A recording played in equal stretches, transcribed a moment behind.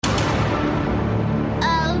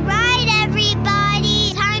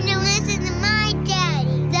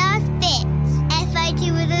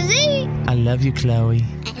love you, Chloe.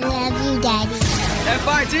 I love you, Daddy.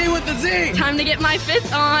 FIT with the Z. Time to get my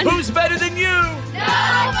Fitz on. Who's better than you?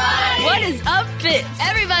 Nobody. What is up, Fitz?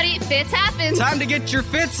 Everybody, Fitz happens. Time to get your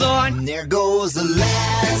Fitz on. There goes the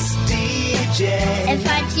last DJ.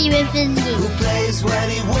 FIT with the Z. Who plays what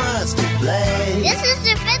he wants to play. This is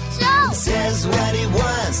the Fitz Show. Says what he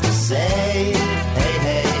wants to say. Hey,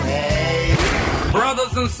 hey, hey.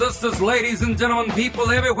 Brothers and sisters, ladies and gentlemen,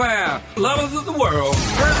 people everywhere, lovers of the world.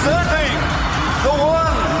 Presenting the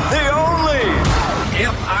one, the only.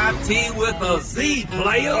 FIT with a Z,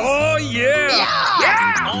 players. Oh, yeah.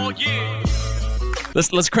 Oh, yeah.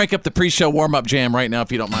 Let's crank up the pre-show warm-up jam right now,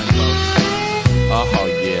 if you don't mind, folks. Oh,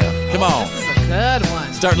 yeah. Come on. This is a good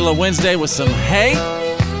one. Starting a little Wednesday with some Hey.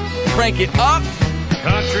 Crank it up.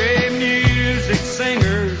 Country music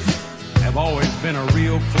singers have always been a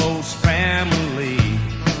real close family.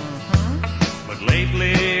 But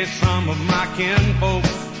lately, some of my kinfolks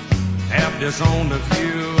have disowned a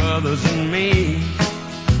few others than me.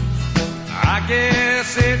 I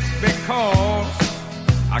guess it's because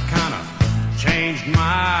I kind of changed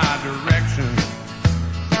my direction.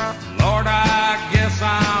 Lord, I guess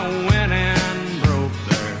I went and broke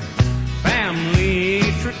their family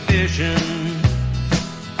tradition.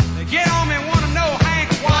 They get on me, want to know, Hank,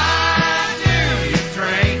 why do you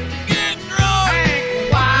drink? Get drunk.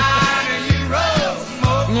 Hank, why do you roll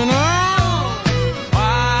smoke? No.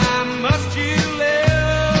 Why must you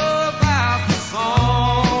live out the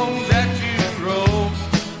songs that you wrote?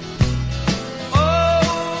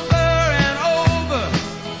 Over and over,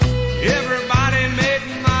 everybody made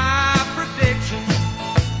my prediction.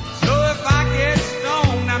 So if I get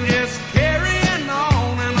stoned, I'm just carrying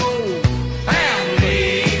on an old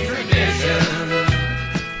family tradition.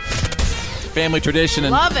 Family tradition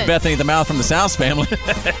and Love it. Bethany the Mouth from the South family.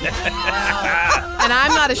 And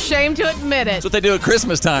I'm not ashamed to admit it. That's what they do at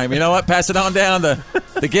Christmas time. You know what? Pass it on down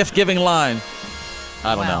the gift-giving line.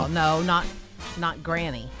 I don't know. No, not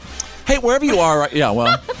Granny. Hey, wherever you are, yeah,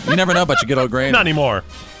 well, you never know about your good old Granny. Not anymore.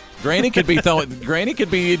 Granny could be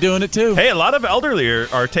doing it too. Hey, a lot of elderly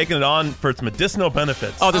are taking it on for its medicinal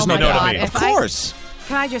benefits. Oh, there's Oh no my doubt. God. Of course.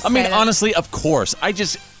 Can I just I say mean, that? honestly, of course.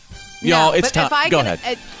 Y'all, it's time. Go ahead.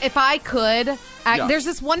 If I could, Yeah. there's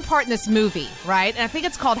this one part in this movie, right? And I think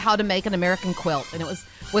it's called How to Make an American Quilt. And it was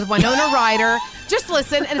with Winona Ryder. Just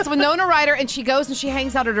listen. And it's Winona Ryder, and she goes and she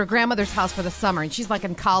hangs out at her grandmother's house for the summer. And she's like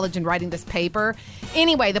in college and writing this paper.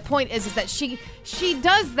 Anyway, the point is that she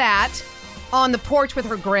does that on the porch with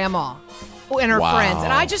her grandma and her Wow. friends.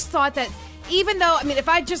 And I just thought that even though, I mean, if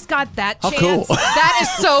I just got that How chance, cool. that is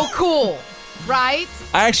so cool, right?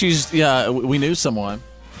 I actually, we knew someone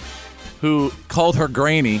who called her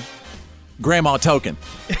Granny Grandma Token.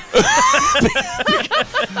 Because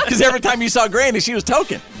every time you saw Granny, she was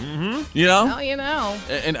token. Mm-hmm. You know? Well, you know.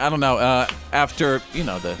 And I don't know, after,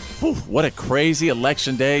 what a crazy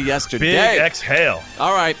election day yesterday. Big exhale.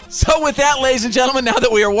 All right. So with that, ladies and gentlemen, now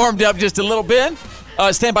that we are warmed up just a little bit,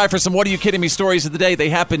 stand by for some What Are You Kidding Me stories of the day. They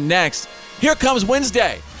happen next. Here comes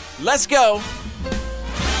Wednesday. Let's go.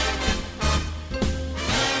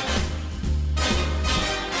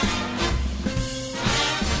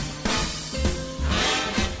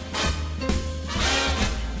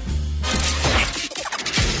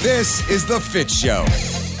 This is the Fitz Show.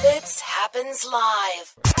 Fitz happens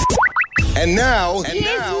live. And now,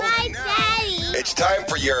 Here's my daddy. it's time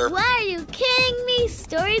for your Why are you kidding me?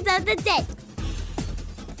 Stories of the day.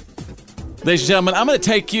 Ladies and gentlemen, I'm going to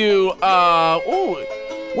take you,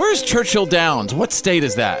 where's Churchill Downs? What state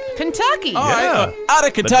is that? Kentucky. All right, out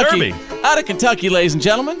of Kentucky. Derby. Out of Kentucky, ladies and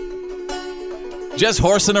gentlemen. Just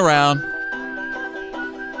horsing around.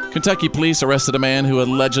 Kentucky police arrested a man who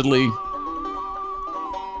allegedly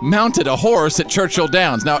mounted a horse at Churchill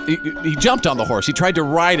Downs. Now, he jumped on the horse. He tried to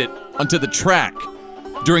ride it onto the track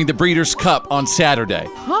during the Breeders' Cup on Saturday.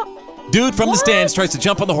 Huh? Dude from the stands tries to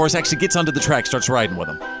jump on the horse, actually gets onto the track, starts riding with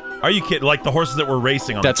him. Are you kidding? Like the horses that were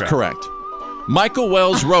racing on That's the track? correct. Michael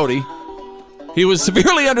Wells Rohde, he was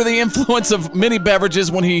severely under the influence of many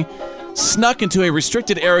beverages when he snuck into a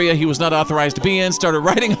restricted area he was not authorized to be in, started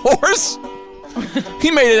riding a horse. He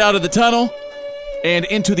made it out of the tunnel and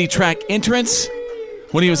into the track entrance.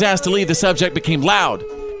 When he was asked to leave, the subject became loud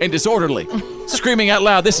and disorderly, screaming out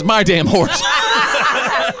loud, "This is my damn horse."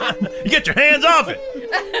 You get your hands off it.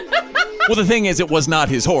 Well, the thing is, it was not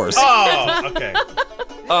his horse. Oh, okay.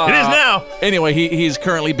 It is now. Anyway, he's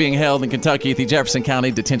currently being held in Kentucky at the Jefferson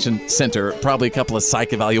County Detention Center. Probably a couple of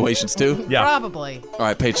psych evaluations, too. Yeah. Probably. All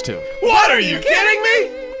right, page 2. What are you kidding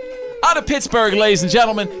me? Out of Pittsburgh, ladies and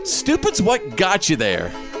gentlemen, stupid's what got you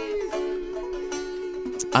there.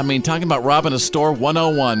 I mean, talking about robbing a store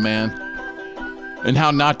 101, man. and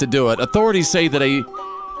how not to do it. Authorities say that a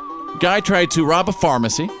guy tried to rob a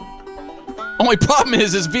pharmacy. Only problem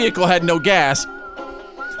is his vehicle had no gas.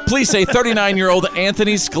 Police say 39-year-old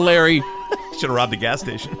Anthony Scaleri should have robbed a gas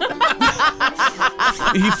station.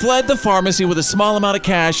 He fled the pharmacy with a small amount of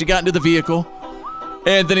cash. He got into the vehicle,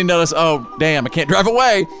 and then he noticed, oh, damn, I can't drive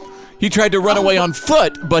away. He tried to run away on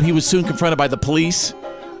foot, but he was soon confronted by the police.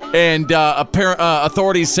 And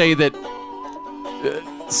authorities say that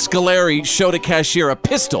Scaleri showed a cashier a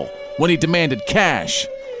pistol when he demanded cash.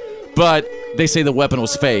 But they say the weapon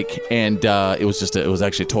was fake, and it was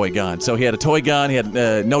actually a toy gun. So he had a toy gun, he had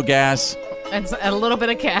no gas. And a little bit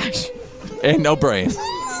of cash. And no brain.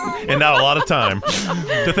 And not a lot of time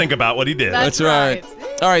to think about what he did. That's right.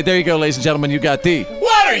 All right, there you go, ladies and gentlemen. You got the...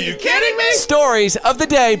 What, are you kidding me? Stories of the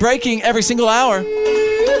day, breaking every single hour.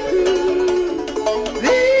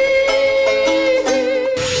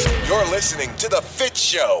 You're listening to The Fitz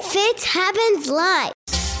Show. Fitz happens live.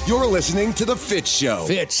 You're listening to The Fitz Show.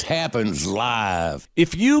 Fitz happens live.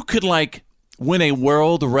 If you could, win a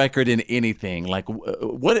world record in anything,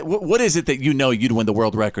 what is it that you know you'd win the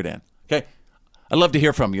world record in? Okay? I'd love to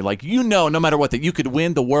hear from you. No matter what, that you could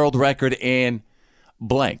win the world record in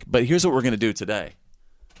blank. But here's what we're going to do today.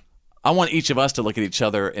 I want each of us to look at each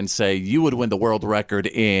other and say, you would win the world record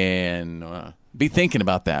in... be thinking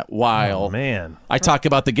about that while I talk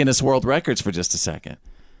about the Guinness World Records for just a second.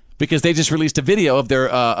 Because they just released a video of their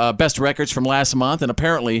best records from last month, and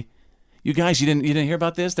apparently, you guys, you didn't hear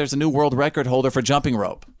about this? There's a new world record holder for jumping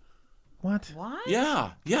rope. What?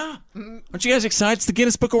 Yeah. Aren't you guys excited? It's the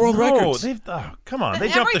Guinness Book of World Records. Come on. They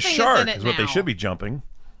jumped the shark is what they should be jumping.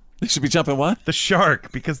 They should be jumping what? The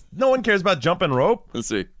shark, because no one cares about jumping rope. Let's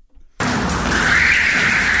see.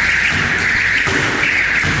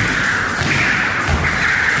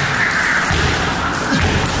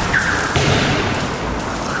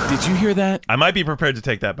 Did you hear that? I might be prepared to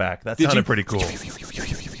take that back. That sounded pretty cool.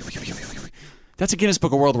 That's a Guinness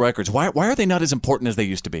Book of World Records. Why are they not as important as they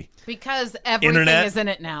used to be? Because everything is in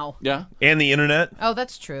it now. Yeah. And the internet. Oh,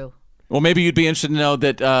 that's true. Well, maybe you'd be interested to know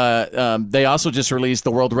that they also just released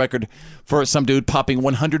the world record for some dude popping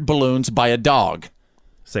 100 balloons by a dog.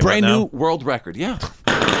 Brand new world record, yeah.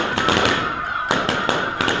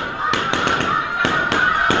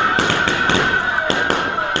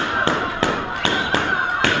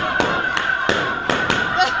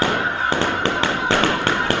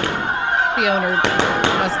 The owner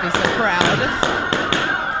must be so proud.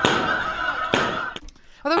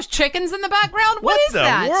 Are those chickens in the background? What is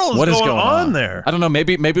that? What is going on there? I don't know.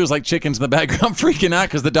 Maybe it was like chickens in the background freaking out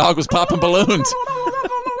because the dog was popping balloons.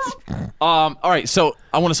 All right, so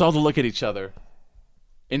I want us all to look at each other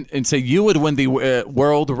and say you would win the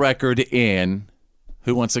world record in...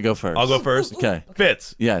 Who wants to go first? I'll go first. Okay.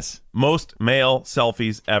 Fitz. Yes. Most male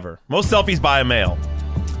selfies ever. Most selfies by a male.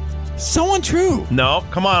 So untrue. No,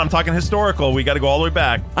 come on. I'm talking historical. We got to go all the way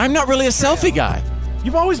back. I'm not really a selfie guy.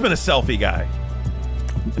 You've always been a selfie guy.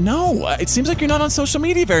 No, it seems like you're not on social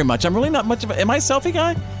media very much. I'm really not much of a... Am I a selfie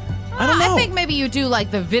guy? I don't know. I think maybe you do like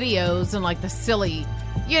the videos and like the silly,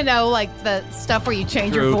 like the stuff where you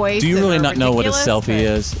change your voice. Do you really not know what a ridiculous, selfie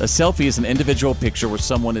is? A selfie is an individual picture where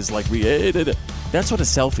someone is like... That's what a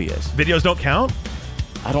selfie is. Videos don't count?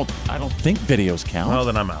 I don't think videos count. Well,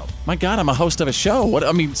 then I'm out. My God, I'm a host of a show.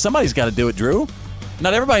 Somebody's got to do it, Drew.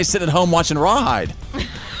 Not everybody's sitting at home watching Rawhide.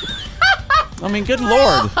 Good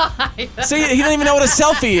Lord. See, he doesn't even know what a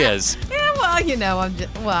selfie is. Yeah,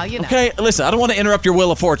 well, Okay, listen, I don't want to interrupt your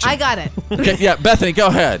wheel of fortune. I got it. Okay, yeah, Bethany, go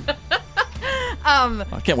ahead.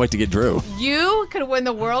 I can't wait to get Drew. You could win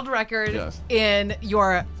the world record in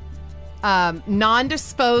your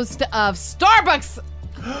non-disposed of Starbucks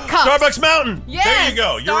cups. Starbucks Mountain. Yes, there you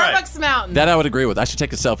go. You're right. Starbucks Mountain. That I would agree with. I should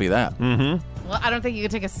take a selfie of that. Mm-hmm. Well, I don't think you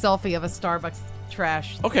could take a selfie of a Starbucks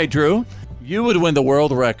trash. Okay, Drew, you would win the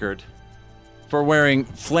world record for wearing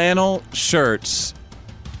flannel shirts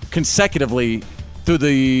consecutively through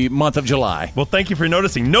the month of July. Well, thank you for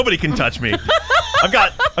noticing. Nobody can touch me. I've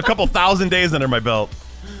got a couple thousand days under my belt.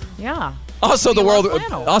 Yeah. Also, the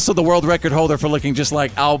world record holder for looking just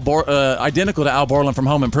like identical to Al Borland from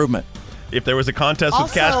Home Improvement. If there was a contest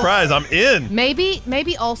with cash prize, I'm in.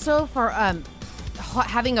 Maybe also for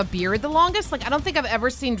having a beard the longest. I don't think I've ever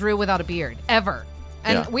seen Drew without a beard ever.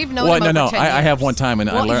 And we've known him over 10 years. I have one time, and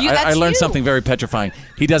I learned something very petrifying.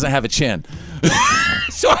 He doesn't have a chin.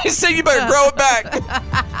 So I say you better grow it back.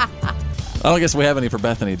 I don't guess we have any for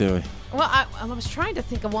Bethany, do we? Well, I was trying to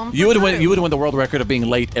think of one. You would win the world record of being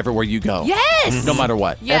late everywhere you go. Yes. No matter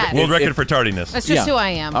what. Yes. World record for tardiness. That's just who I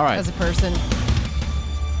am as a person.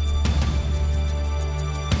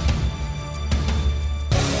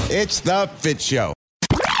 It's the Fitz Show.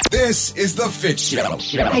 This is the Fitz Show.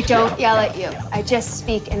 I don't yell at you. I just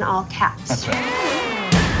speak in all caps. That's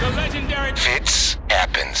right. The legendary Fitz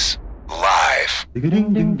happens live.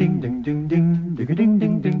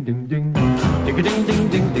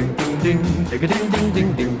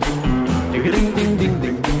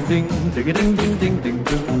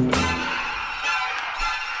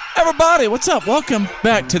 Everybody, what's up? Welcome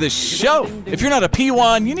back to the show. If you're not a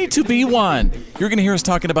P1, you need to be one. You're going to hear us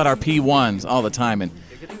talking about our P1s all the time, and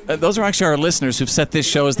those are actually our listeners who've set this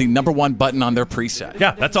show as the number one button on their preset.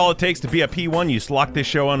 Yeah, that's all it takes to be a P1. You just lock this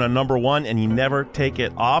show on a number one, and you never take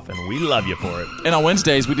it off, and we love you for it. And on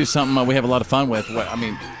Wednesdays, we do something we have a lot of fun with. I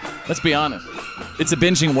mean, let's be honest. It's a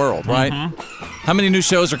binging world, right? Mm-hmm. How many new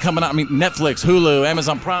shows are coming out? I mean, Netflix, Hulu,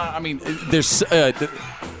 Amazon Prime. I mean, there's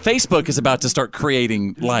Facebook is about to start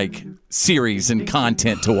creating like series and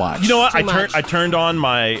content to watch. You know what? I turned on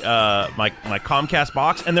my my Comcast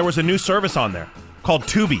box, and there was a new service on there called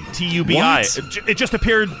Tubi, T-U-B-I. It just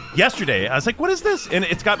appeared yesterday. I was like, what is this? And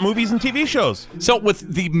it's got movies and TV shows. So with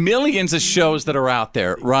the millions of shows that are out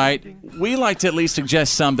there, right, we like to at least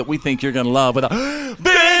suggest some that we think you're going to love with a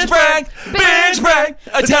binge brag, binge brag.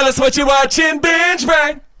 Tell us what you're watching, binge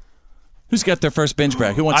brag. Who's got their first binge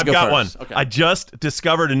brag? Who wants to go first? I've got one. Okay. I just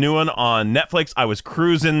discovered a new one on Netflix. I was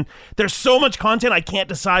cruising. There's so much content, I can't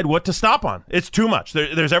decide what to stop on. It's too much.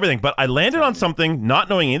 There's everything. But I landed on something, not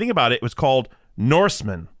knowing anything about it. It was called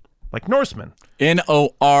Norseman. Like Norseman.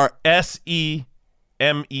 N-O-R-S-E-M-E-N.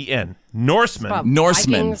 Norseman.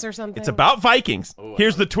 Norseman. Vikings or something? It's about Vikings.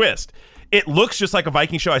 Here's the twist. It looks just like a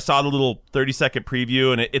Viking show. I saw the little 30-second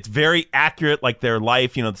preview, and it's very accurate, like their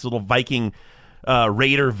life, this little Viking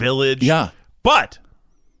raider village. Yeah. But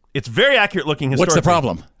it's very accurate looking historically. What's the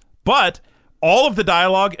problem? But all of the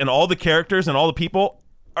dialogue and all the characters and all the people,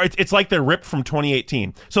 it's like they're ripped from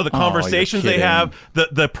 2018. So the conversations they have,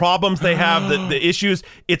 the problems they have, the issues,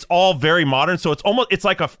 it's all very modern. So it's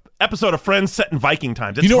like a episode of Friends set in Viking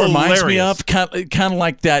times. It's what it hilarious. reminds me of? Kind of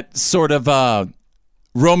like that sort of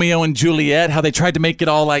Romeo and Juliet, how they tried to make it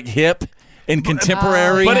all like hip and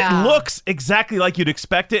contemporary. But it looks exactly like you'd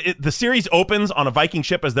expect it. The series opens on a Viking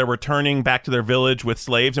ship as they're returning back to their village with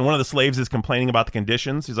slaves, and one of the slaves is complaining about the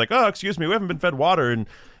conditions. He's like, oh, excuse me, we haven't been fed water in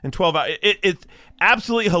 12 hours. It's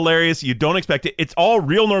absolutely hilarious. You don't expect it. It's all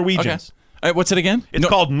real Norwegians. Okay. What's it again? It's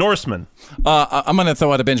called Norseman. I'm going to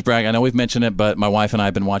throw out a binge brag. I know we've mentioned it, but my wife and I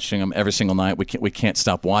have been watching them every single night. We can't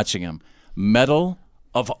stop watching them. Medal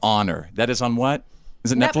of Honor. That is on what?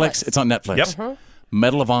 Is it Netflix? It's on Netflix. Yep. Mm-hmm.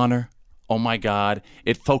 Medal of Honor. Oh, my God.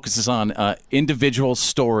 It focuses on individual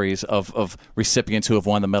stories of recipients who have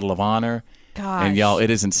won the Medal of Honor. Gosh. And, y'all, it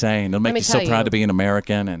is insane. It'll make you so proud to be an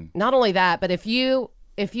American. And not only that, but if you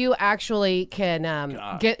actually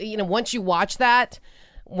can get, once you watch that,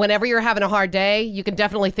 whenever you're having a hard day, you can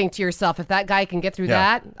definitely think to yourself, if that guy can get through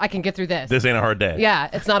that, I can get through this. This ain't a hard day. Yeah,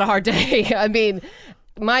 it's not a hard day. I mean,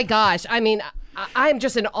 my gosh. I mean, I'm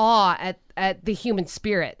just in awe at the human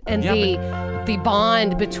spirit and the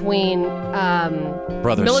bond between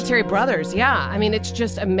military brothers. Yeah, I mean, it's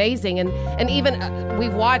just amazing. And even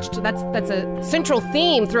we've watched, that's a central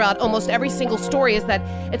theme throughout almost every single story, is that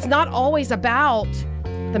it's not always about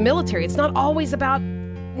the military. It's not always about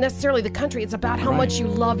necessarily the country. It's about how much you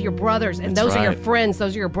love your brothers, and those are your friends.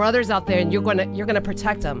 Those are your brothers out there, and you're gonna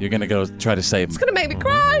protect them. You're gonna go try to save them. It's gonna make me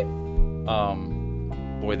cry.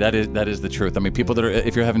 Boy, that is the truth. I mean, people that are,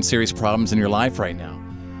 if you're having serious problems in your life right now,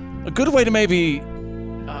 a good way to maybe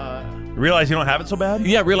realize you don't have it so bad.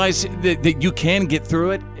 Yeah, realize that you can get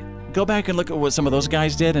through it. Go back and look at what some of those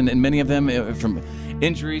guys did, and many of them from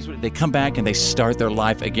injuries, they come back and they start their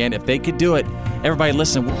life again. If they could do it, everybody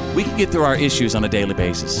listen, we can get through our issues on a daily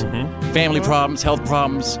basis. Mm-hmm. Family problems, health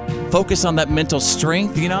problems, focus on that mental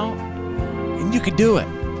strength, and you could do it.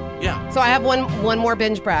 Yeah. So I have one more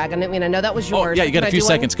binge brag. I mean, I know that was yours. Oh, yeah, you got a few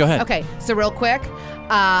seconds. Go ahead. Okay, so real quick,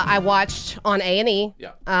 I watched on A&E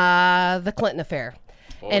the Clinton Affair,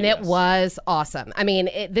 and it was awesome. I mean,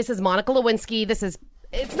 this is Monica Lewinsky.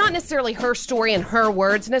 It's not necessarily her story and her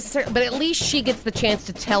words necessarily, but at least she gets the chance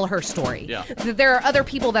to tell her story. Yeah. There are other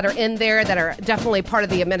people that are in there that are definitely part of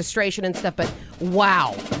the administration and stuff, but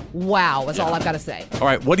wow is all I've got to say. All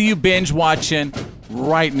right, what are you binge watching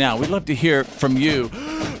right now? We'd love to hear from you.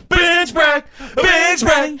 Binge brag,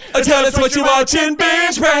 tell us what you're watching,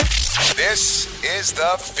 binge brag. This is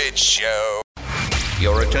the Fitz Show.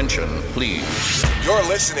 Your attention, please. You're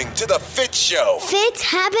listening to the Fitz Show. Fitz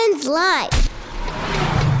happens live.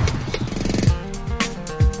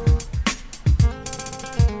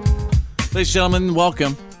 Ladies and gentlemen,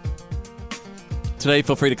 welcome. Today,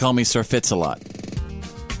 feel free to call me Sir Fitz a lot.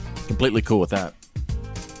 Completely cool with that.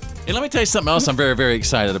 And let me tell you something else I'm very, very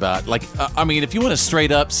excited about. Like, I mean, if you want to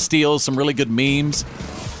straight up steal some really good memes,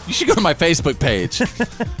 you should go to my Facebook page.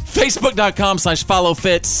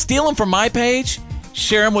 Facebook.com/followFitz. Steal them from my page.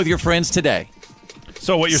 Share them with your friends today.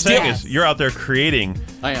 So what you're saying is you're out there creating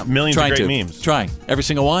millions of great memes. Trying. Every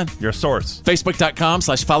single one. You're a source.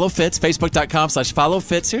 Facebook.com/followFitz.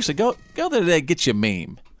 Facebook.com/followFitz. Seriously, go there today. Get you a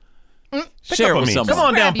meme. Share it with someone. Come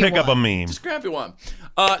on down, pick up a meme. Just grab you one.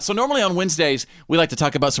 So normally on Wednesdays, we like to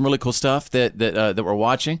talk about some really cool stuff that we're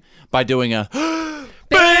watching by doing a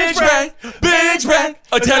binge break.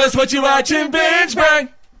 Tell us what you're watching, binge break.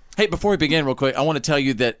 Hey, before we begin real quick, I want to tell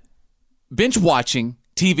you that binge watching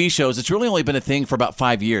TV shows, it's really only been a thing for about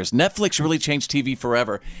 5 years. Netflix really changed TV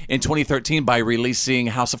forever in 2013 by releasing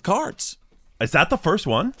House of Cards. Is that the first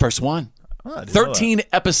one? First one. 13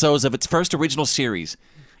 episodes of its first original series.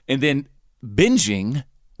 And then binging,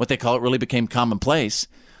 what they call it, really became commonplace.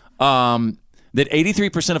 That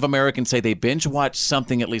 83% of Americans say they binge watch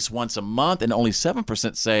something at least once a month, and only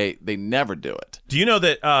 7% say they never do it. Do you know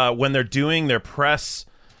that when they're doing their press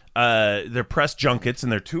junkets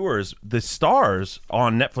and their tours, the stars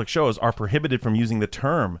on Netflix shows are prohibited from using the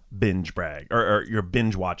term binge brag or your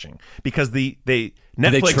binge watching because Netflix,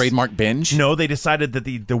 did they trademark binge? No, they decided that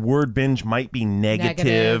the word binge might be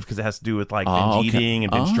negative because it has to do with like binge eating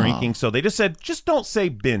and binge drinking. So they just said, just don't say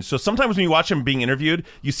binge. So sometimes when you watch them being interviewed,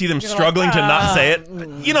 you see them struggling to not say it.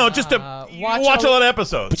 You know, just to watch a lot of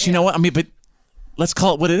episodes. But you know what? I mean, let's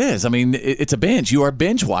call it what it is. I mean, it's a binge. You are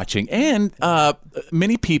binge watching, and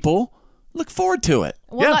many people look forward to it.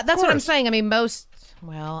 Well, that's what I'm saying. I mean,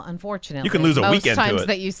 unfortunately, you can lose a weekend to it. Most times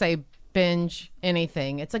that you say binge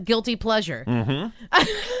anything, it's a guilty pleasure. Mm-hmm.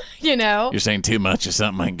 You know? You're saying too much of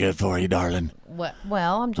something ain't good for you, darling.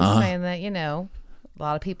 Well, I'm just saying that, a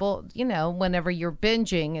lot of people, whenever you're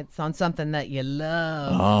binging, it's on something that you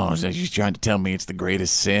love. Oh, so you're trying to tell me it's the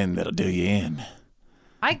greatest sin that'll do you in.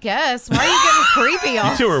 I guess. Why are you getting creepy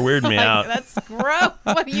on? You two are weirding me out. That's gross.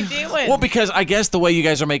 What are you doing? Well, because I guess the way you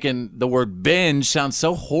guys are making the word binge sound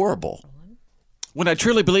so horrible. When I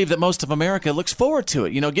truly believe that most of America looks forward to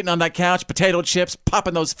it. Getting on that couch, potato chips,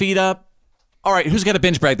 popping those feet up. All right, who's got a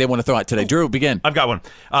binge brag they want to throw out today? Drew, begin. I've got one.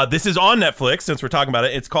 This is on Netflix, since we're talking about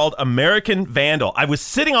it. It's called American Vandal. I was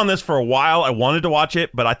sitting on this for a while. I wanted to watch it,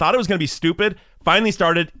 but I thought it was going to be stupid. Finally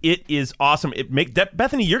started. It is awesome.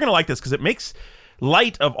 Bethany, you're going to like this because it makes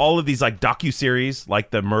light of all of these like docuseries,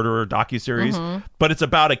 like the murderer docuseries, but it's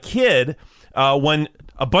about a kid when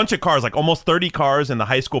a bunch of cars, like almost 30 cars in the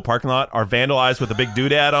high school parking lot, are vandalized with a big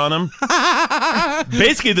doodad on them.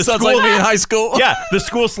 Basically, the sounds school, like me in high school. Yeah, the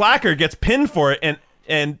school slacker gets pinned for it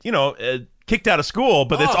and kicked out of school,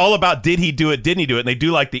 but it's all about did he do it, didn't he do it? And they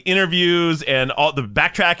do like the interviews and all the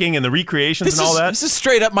backtracking and the recreations and all that. This is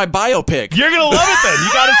straight up my biopic. You're going to love it then.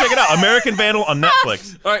 You got to check it out. American Vandal on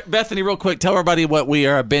Netflix. All right, Bethany, real quick, tell everybody what we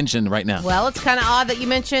are binging right now. Well, it's kind of odd that you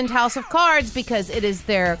mentioned House of Cards because it is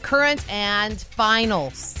their current and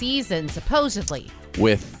final season, supposedly.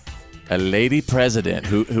 With a lady president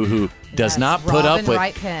who does not put up with...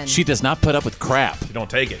 Right-Pen. She does not put up with crap. She don't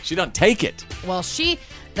take it. She don't take it. Well, she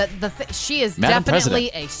is Madam definitely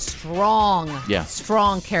President. a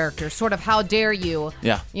strong character. Sort of how dare you?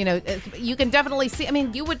 Yeah. You can definitely see. I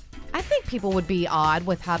mean, I think people would be odd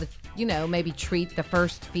with how to, maybe treat the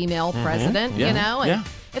first female president. Yeah. And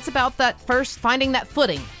it's about that first finding that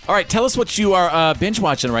footing. All right, tell us what you are binge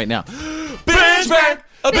watching right now. Binge bang,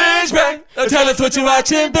 a binge bang. Tell us what you're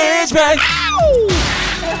watching, binge bang.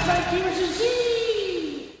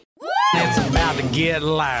 It's about to get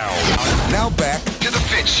loud. Now back to the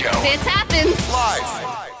Fitz Show. Fitz happens.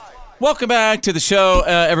 Live. Welcome back to the show,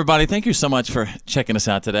 everybody. Thank you so much for checking us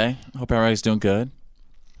out today. Hope everybody's doing good.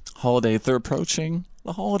 Holidays are approaching.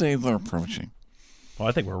 The holidays are approaching. Well,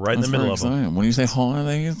 I think we're right in the middle of them. When you say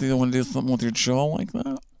holidays, do you want to do something with your jaw like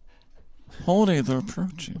that? Holidays are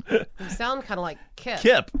approaching. You sound kind of like Kip.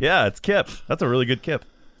 Kip. Yeah, it's Kip. That's a really good Kip.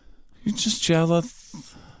 You're just jealous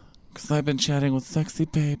because I've been chatting with sexy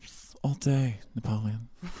babes all day, Napoleon.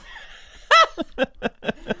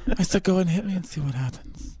 I said, go ahead and hit me and see what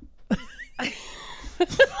happens.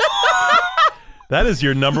 That is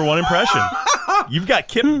your number one impression. You've got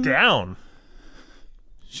Kip down.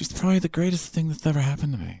 She's probably the greatest thing that's ever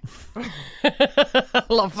happened to me.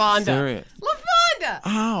 LaFonda. Serious. LaFonda.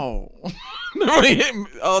 Ow. Nobody hit me.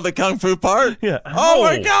 Oh, the kung fu part? Yeah. Oh,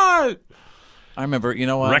 my God. I remember, you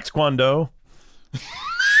know what? Rex Kwon Do.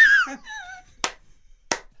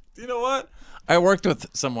 You know what? I worked with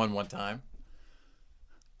someone one time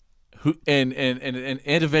who and an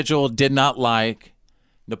individual did not like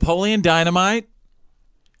Napoleon Dynamite,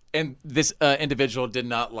 and this individual did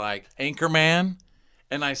not like Anchorman,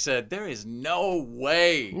 And I said, there is no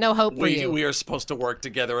way. No hope for you. We are supposed to work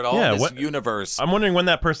together at all in this universe. I'm wondering when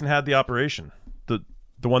that person had the operation.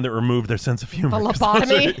 The one that removed their sense of humor. The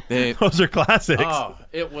lobotomy? Those are classics. Oh,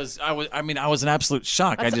 it was. I was in absolute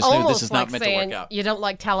shock. That's I just knew this is like not meant to work out. You don't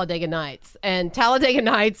like Talladega Nights, and Talladega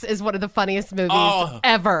Nights is one of the funniest movies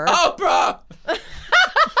ever. Oprah.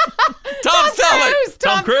 Tom Selleck.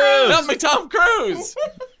 Tom Cruise. Help me, Tom Cruise.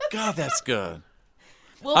 God, that's good.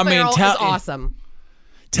 Will Ferrell is awesome.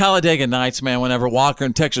 Talladega Nights, man. Whenever Walker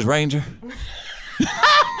and Texas Ranger.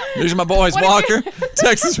 These are my boys, Walker,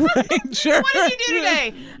 Texas Ranger. What did you do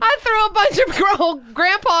today? I threw a bunch of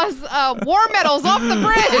Grandpa's war medals off the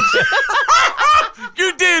bridge.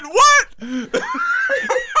 You did what?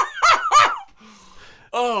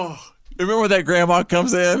 Oh, remember when that grandma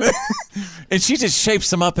comes in and she just shapes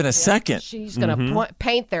them up in a second. She's gonna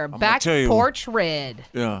paint their back porch red.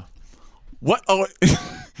 Yeah. What? Oh,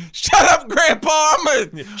 shut up, Grandpa!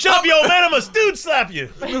 Shut up, you old man! I'm gonna stooge slap you.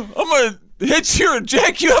 I'm gonna hit you or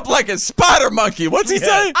jack you up like a spider monkey. What's he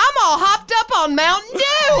say? I'm all hopped up on Mountain Dew.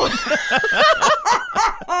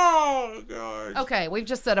 Oh, God. Okay, we've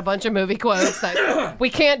just said a bunch of movie quotes that we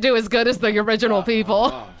can't do as good as the original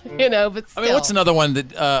people, but still. I mean, what's another one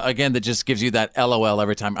that, again, that just gives you that LOL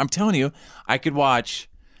every time? I'm telling you, I could watch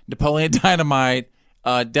Napoleon Dynamite,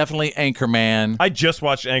 definitely Anchorman. I just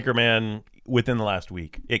watched Anchorman within the last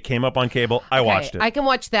week. It came up on cable. I watched it. I can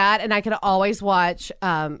watch that, and I can always watch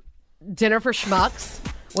Dinner for Schmucks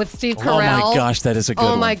with Steve Carell. Oh, my gosh, that is a good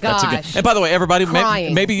one. Oh, my gosh. That's a good. And by the way, everybody,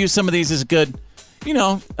 Crying. maybe use some of these as good,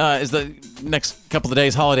 as the next couple of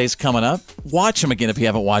days, holidays coming up. Watch them again if you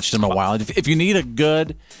haven't watched them in a while. If you need a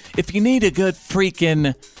good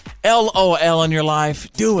freaking LOL in your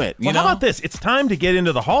life, do it. How about this? It's time to get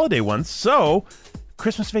into the holiday ones, so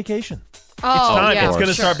Christmas Vacation. Oh, it's time. yeah, it's going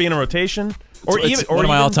to start being a rotation. It's one of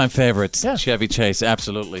my all-time favorites, Chevy Chase,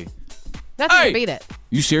 absolutely. Nothing can beat it.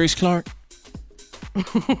 You serious, Clark?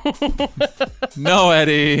 No,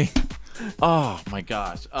 Eddie. Oh, my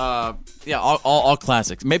gosh. All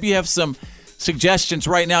classics. Maybe you have some suggestions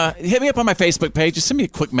right now. Hit me up on my Facebook page. Just send me a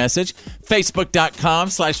quick message.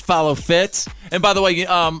 Facebook.com/followfitz. And by the way,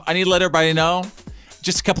 I need to let everybody know,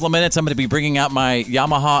 just a couple of minutes, I'm going to be bringing out my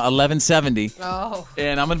Yamaha 1170. Oh.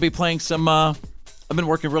 And I'm going to be playing some, I've been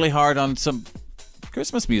working really hard on some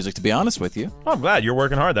Christmas music, to be honest with you. Oh, I'm glad you're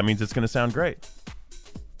working hard. That means it's going to sound great.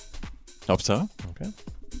 Hope so. Okay.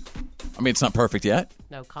 I mean, it's not perfect yet.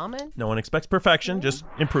 No comment? No one expects perfection, just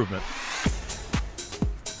improvement.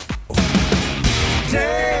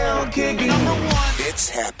 Tail kicking. Fitz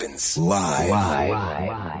happens live.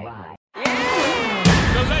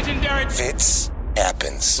 The legendary Fitz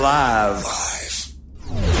happens Live.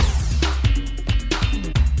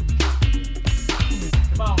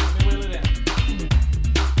 Come on, let me wheel it in.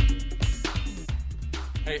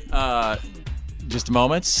 Hey, just a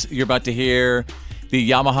moment. You're about to hear the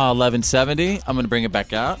Yamaha 1170. I'm going to bring it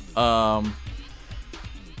back out.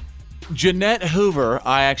 Jeanette Hoover,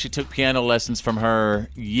 I actually took piano lessons from her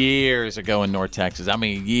years ago in North Texas. I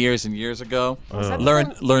mean, years and years ago.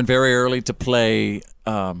 Learned very early to play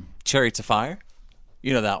Chariots of Fire.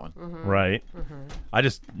 You know that one. Mm-hmm. Right. Mm-hmm. I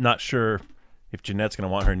just not sure if Jeanette's going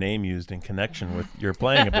to want her name used in connection with your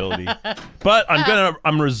playing ability. But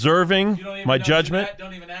I'm reserving my judgment. Jeanette,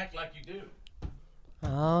 don't even act like you do.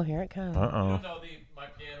 Oh, here it comes. Uh-oh. You don't know my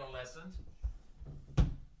piano lessons.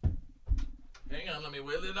 Hang on, let me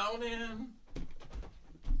wheel it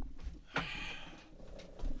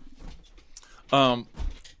on in.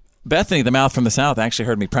 Bethany, the mouth from the South, actually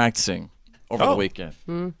heard me practicing over the weekend.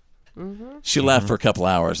 Mm-hmm. She left for a couple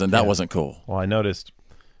hours, and that wasn't cool. Well, I noticed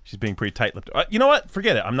she's being pretty tight-lipped. You know what?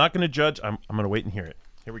 Forget it. I'm not going to judge. I'm going to wait and hear it.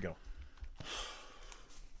 Here we go.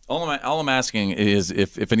 All I'm asking is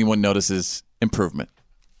if anyone notices improvement.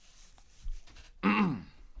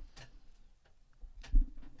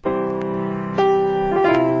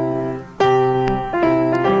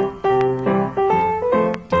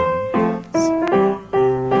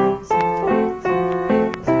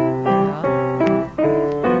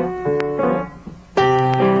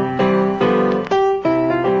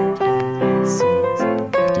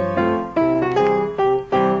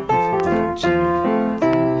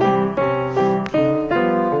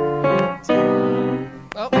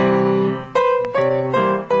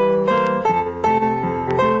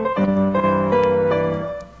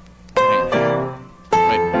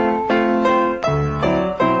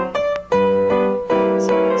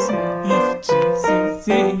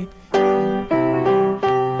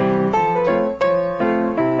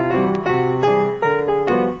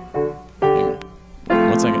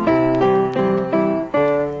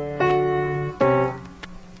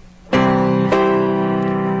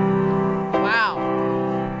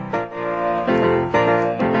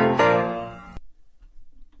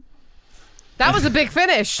 That was a big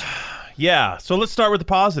finish. Yeah, so let's start with the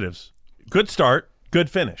positives. Good start, good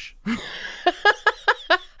finish.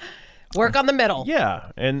 Work on the middle.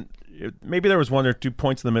 Yeah, and maybe there was 1 or 2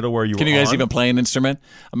 points in the middle where you Can were you guys on. even play an instrument?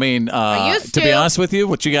 I mean, I used to be to. honest with you,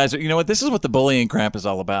 what you guys, you know what, this is what the bullying crap is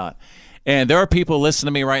all about. And there are people listening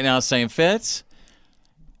to me right now saying, Fitz,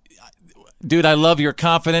 dude, I love your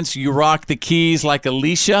confidence. You rock the keys like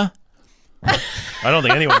Alicia. I don't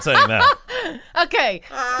think anyone's saying that. Okay,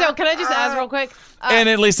 so can I just ask real quick? And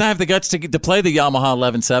at least I have the guts to play the Yamaha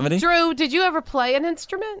 1170. Drew, did you ever play an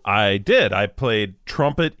instrument? I did. I played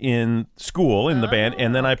trumpet in school in the band,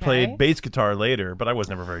 and then I played bass guitar later, but I was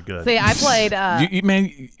never very good. See, I played...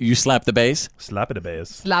 you slap the bass? Slap it a bass.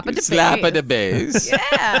 Slap it a bass. Slap it a bass.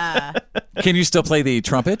 Yeah. Can you still play the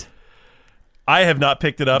trumpet? I have not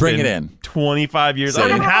picked it up Bring it in. 25 years. I don't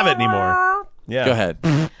even have it anymore. Yeah. Go ahead.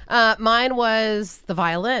 Mine was the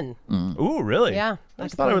violin. Ooh, really? Yeah. I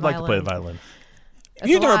just thought I would like to play the violin.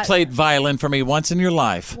 You never played violin for me once in your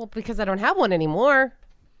life. Well, because I don't have one anymore.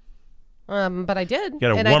 But I did. You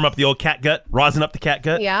got to warm up the old cat gut, rosin up the cat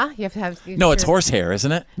gut. Yeah, you have to have... No, it's horsehair,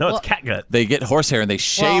 isn't it? No, it's cat gut. They get horsehair and they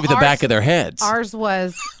shave the back of their heads. Ours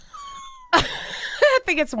was... I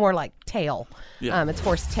think it's more like tail. Yeah. It's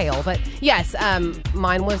horse tail. But yes,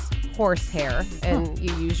 mine was horsehair. And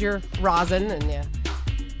you use your rosin and you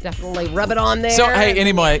definitely rub it on there. So, hey,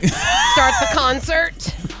 anyway. Start the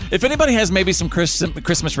concert. If anybody has maybe some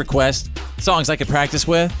Christmas request songs I could practice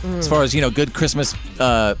with, as far as, good Christmas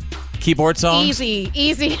keyboard songs. Easy.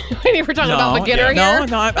 We're talking about beginner here.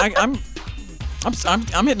 No,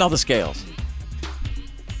 I'm hitting all the scales.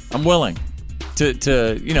 I'm willing to get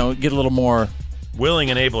a little more. Willing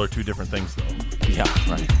and able are two different things, though. Yeah,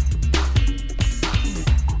 right.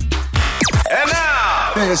 And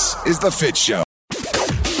now, this is the Fitz Show.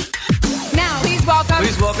 Now, please welcome.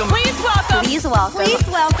 Please welcome. Please welcome. Please welcome. Please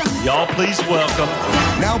welcome. Y'all, please welcome.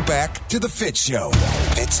 Now back to the Fitz Show.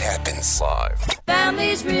 Fitz happens live.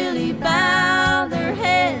 Families really bow their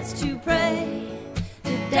heads to pray.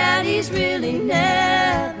 The daddies really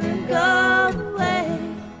never go away.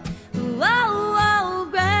 Oh,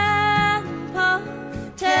 Grandpa,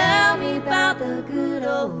 tell me about the good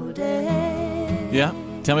old days. Yeah,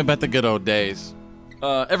 tell me about the good old days.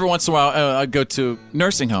 Every once in a while, I go to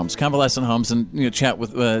nursing homes, convalescent homes, and chat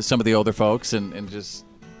with some of the older folks, and just,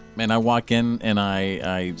 man, I walk in and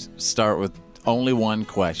I start with only one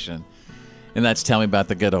question, and that's tell me about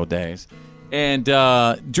the good old days. And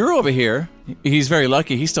Drew over here, he's very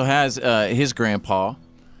lucky. He still has his grandpa,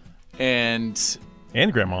 and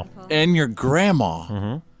grandma, and your grandma.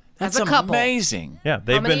 Mm-hmm. That's As a couple. amazing. Yeah,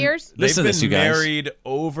 they've How many been years? They've Listen to been this, you guys. married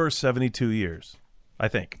over 72 years, I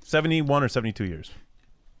think. 71 or 72 years.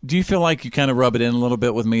 Do you feel like you kind of rub it in a little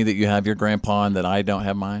bit with me that you have your grandpa and that I don't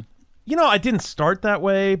have mine? I didn't start that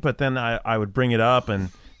way, but then I would bring it up and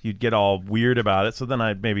you'd get all weird about it. So then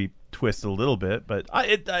I'd maybe twist a little bit, but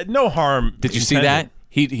no harm. Did you see that?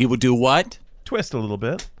 He would do what? Twist a little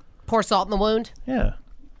bit. Pour salt in the wound. Yeah.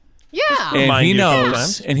 Yeah. And he knows,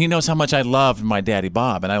 sometimes. and he knows how much I loved my daddy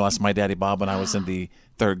Bob, and I lost my daddy Bob when I was in the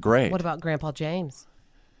 3rd grade. What about Grandpa James?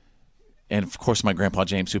 And of course, my grandpa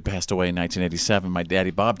James, who passed away in 1987. My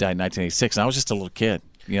daddy Bob died in 1986, and I was just a little kid.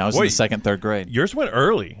 I was in the 2nd, 3rd grade. Yours went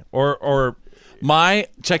early, or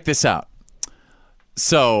check this out.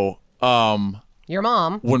 So, your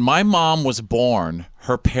mom. when my mom was born,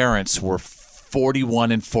 her parents were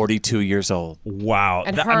 41 and 42 years old. Wow.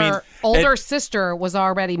 And her older sister was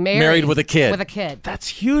already married with a kid. With a kid. That's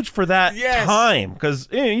huge for that time, because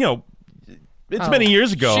it's many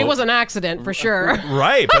years ago. She was an accident for sure.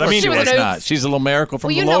 Right, but I mean, she was an not. oops. She's a little miracle from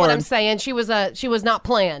Well, the you Lord. know what I'm saying. She was not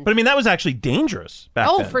planned. But I mean, that was actually dangerous back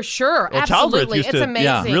then. Oh, for sure. Well, childbirth Absolutely. used It's to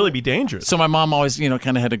amazing. really be dangerous. So my mom always,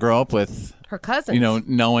 kind of had to grow up with her cousins.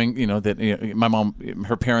 Knowing, that my mom,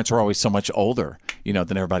 her parents were always so much older,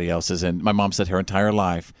 than everybody else's. And my mom said her entire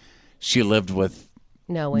life she lived with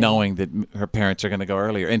knowing that her parents are going to go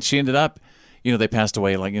earlier. And she ended up, they passed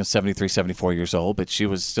away like, 73, 74 years old, but she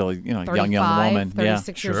was still, a young woman.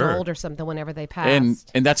 36 years old or something whenever they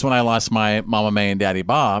passed. And that's when I lost my Mama May and Daddy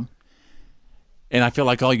Bob. And I feel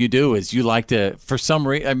like all you do is you like to, for some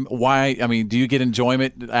reason, do you get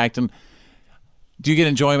enjoyment acting? Do you get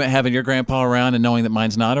enjoyment having your grandpa around and knowing that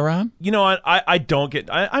mine's not around? I don't get...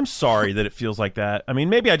 I'm sorry that it feels like that. I mean,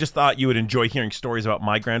 maybe I just thought you would enjoy hearing stories about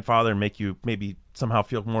my grandfather and make you maybe somehow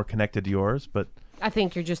feel more connected to yours, but... I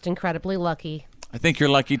think you're just incredibly lucky. I think you're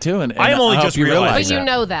lucky too, and I am only just realizing But that. you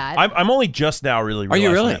know that. I'm only just now really realizing Are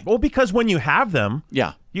you really? that. Well, because when you have them,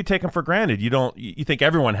 yeah, you take them for granted. You think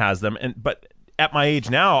everyone has them, but at my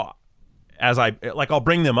age now, I'll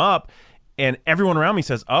bring them up, and everyone around me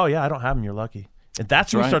says, "Oh yeah, I don't have them. You're lucky." And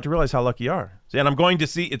that's when you right. start to realize how lucky you are. And I'm going to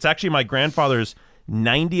see, it's actually my grandfather's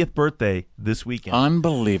 90th birthday this weekend.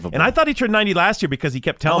 Unbelievable. And I thought he turned 90 last year because he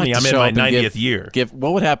kept telling me I'm in my 90th year.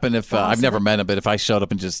 What would happen if, I've never met him, but if I showed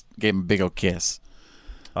up and just gave him a big old kiss,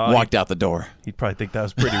 walked out the door? He'd probably think that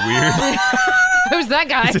was pretty weird. Who's that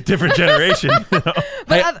guy? It's a different generation.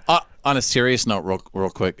 Hey, on a serious note, real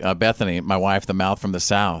quick, Bethany, my wife, the mouth from the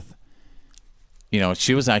South,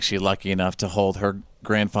 she was actually lucky enough to hold her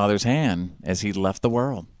grandfather's hand as he left the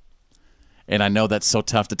world. And I know that's so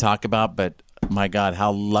tough to talk about, but my God,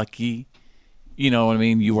 how lucky,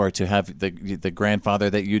 you are to have the grandfather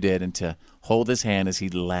that you did and to hold his hand as he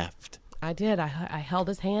left. I did. I held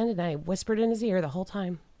his hand and I whispered in his ear the whole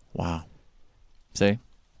time. Wow. See?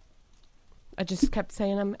 I just kept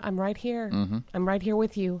saying, I'm right here. Mm-hmm. I'm right here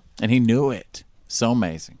with you. And he knew it. So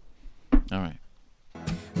amazing. All right.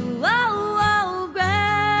 Whoa,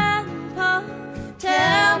 Grandpa,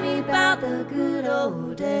 tell me about the good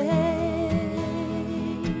old days.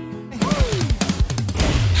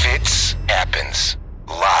 Fitz Happens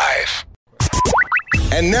Live.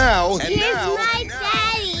 And now, Here's my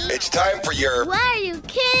daddy. it's time for your Why are you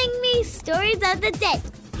kidding me? Stories of the day.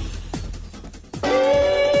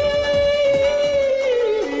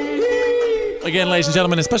 Again, ladies and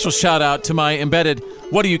gentlemen, a special shout out to my embedded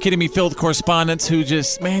What Are You Kidding Me filled correspondents who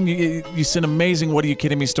just, man, you send amazing What Are You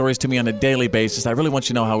Kidding Me stories to me on a daily basis. I really want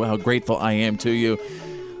you to know how grateful I am to you.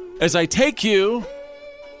 As I take you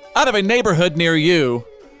out of a neighborhood near you,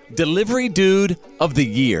 Delivery Dude of the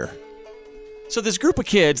Year. So this group of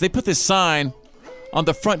kids, they put this sign on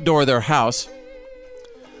the front door of their house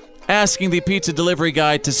asking the pizza delivery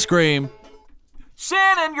guy to scream,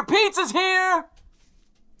 "Shannon, your pizza's here!"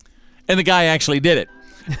 And the guy actually did it.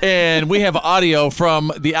 And we have audio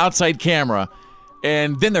from the outside camera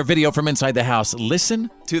and then their video from inside the house. Listen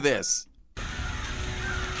to this.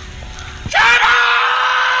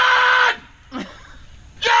 Shannon!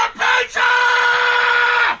 Your pizza!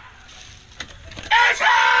 Is here!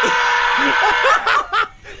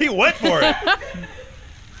 He went for it.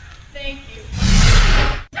 Thank you.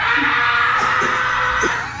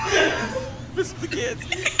 This is the kids.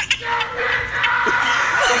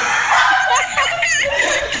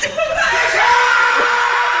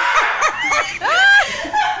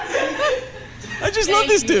 I just love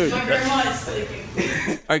this dude. My grandma is sleeping.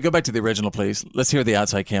 All right, go back to the original, please. Let's hear the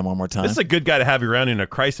outside cam one more time. This is a good guy to have you around in a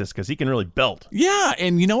crisis because he can really belt. Yeah,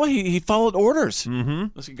 and you know what? He followed orders. Mm-hmm.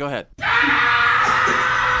 Let's go ahead.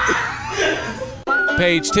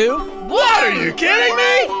 Page 2. What are you kidding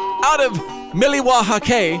me? Out of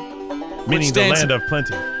Miliwahake, meaning the land of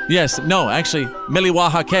plenty. Yes, no, actually,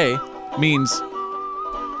 Miliwahake means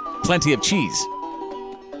plenty of cheese.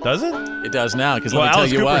 Does it? It does now, because well, let me tell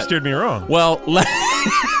Alice you Cooper what. steered me wrong. Well,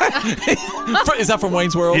 is that from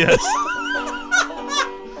Wayne's World? Yes.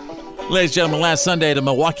 Ladies and gentlemen, last Sunday at a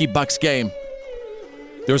Milwaukee Bucks game,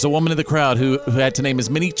 there was a woman in the crowd who had to name as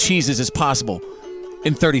many cheeses as possible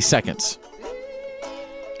in 30 seconds.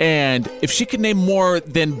 And if she could name more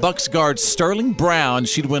than Bucks guard Sterling Brown,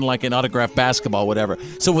 she'd win like an autographed basketball, whatever.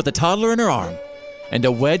 So with a toddler in her arm and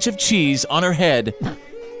a wedge of cheese on her head,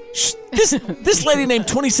 this lady named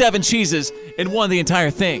 27 cheeses and won the entire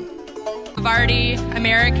thing. Vardy,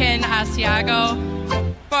 American, Asiago,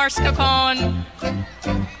 Borscapone,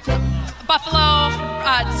 Buffalo,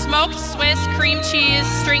 smoked Swiss, cream cheese,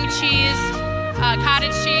 string cheese,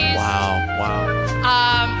 cottage cheese. Wow.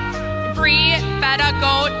 Brie, feta,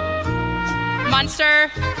 goat,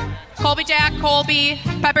 Munster, Colby Jack, Colby,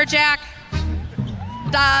 Pepper Jack.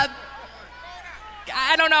 I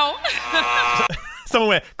don't know. Someone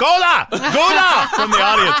went, Gola! Gola! From the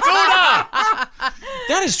audience. Gola!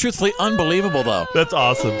 That is truthfully unbelievable, though. That's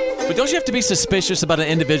awesome. But don't you have to be suspicious about an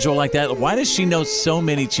individual like that? Why does she know so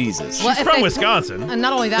many cheeses? She's from Wisconsin. And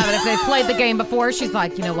not only that, but if they played the game before, she's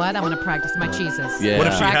like, you know what? I'm going to practice my cheeses. Yeah. What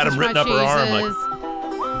if she had them written up her arm? Like,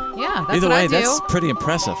 yeah, that's either what way, I do. that's pretty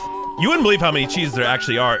impressive. You wouldn't believe how many cheeses there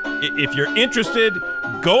actually are. If you're interested,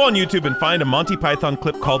 go on YouTube and find a Monty Python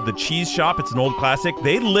clip called The Cheese Shop. It's an old classic.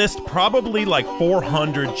 They list probably like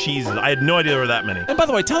 400 cheeses. I had no idea there were that many. And by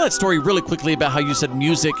the way, tell that story really quickly about how you said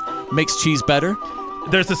music makes cheese better.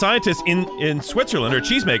 There's a scientist in Switzerland, or a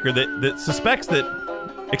cheesemaker, that suspects that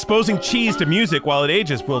exposing cheese to music while it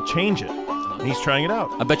ages will change it. And he's trying it out.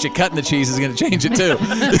 I bet you cutting the cheese is going to change it, too.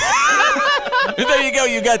 There you go.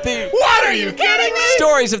 You got the... What are you kidding me?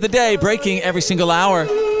 Stories of the day breaking every single hour.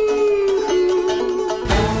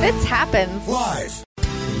 Fitz happens. Live.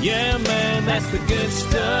 Yeah, man, that's the good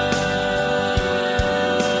stuff.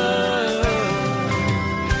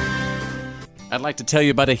 I'd like to tell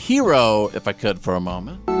you about a hero, if I could, for a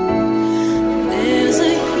moment. There's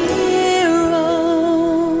a hero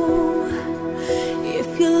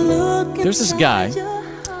There's this guy.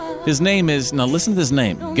 His name is, now listen to this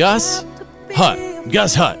name, Gus Hutt.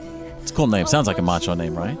 Gus Hutt. It's a cool name. Sounds like a macho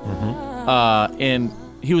name, right? Mm-hmm. And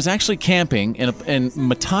he was actually camping in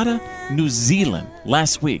Matata, New Zealand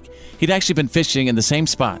last week. He'd actually been fishing in the same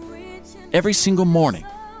spot every single morning.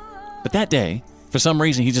 But that day, for some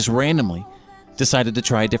reason, he just randomly decided to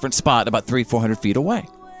try a different spot about 300-400 feet away.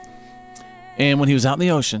 And when he was out in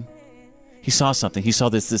the ocean, he saw something. He saw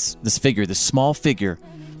this figure, this small figure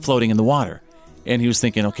floating in the water. And he was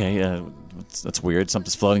thinking, okay, that's weird.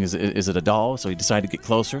 Something's floating. Is it a doll? So he decided to get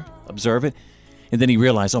closer, observe it. And then he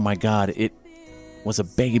realized, oh my God, it was a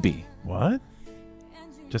baby. What?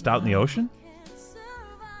 Just out in the ocean?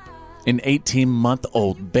 An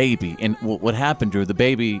 18-month-old baby. And what happened, Drew, the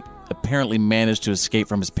baby apparently managed to escape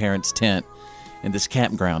from his parents' tent in this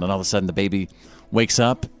campground. And all of a sudden, the baby wakes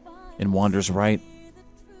up and wanders right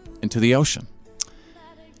into the ocean.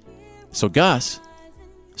 So Gus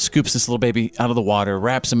scoops this little baby out of the water,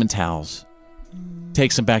 wraps him in towels,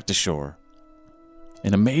 takes him back to shore.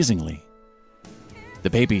 And amazingly, the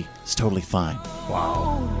baby is totally fine.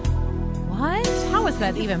 Wow. What? How is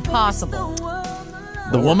that even possible?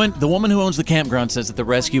 The woman who owns the campground says that the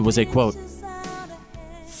rescue was a, quote,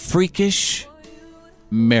 freakish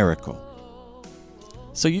miracle.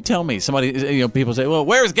 So you tell me, people say, well,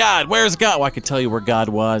 where's God? Where's God? Well, I could tell you where God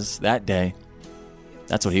was that day.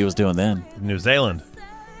 That's what he was doing then. New Zealand.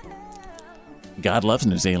 God loves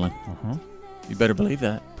New Zealand. Uh-huh. You better believe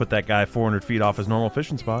that. Put that guy 400 feet off his normal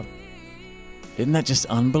fishing spot. Isn't that just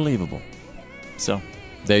unbelievable? So,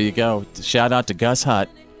 there you go. Shout out to Gus Hutt,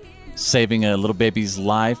 saving a little baby's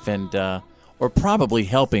life and, or probably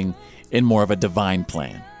helping in more of a divine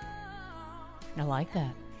plan. I like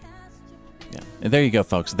that. Yeah. And there you go,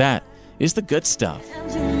 folks. That is the good stuff.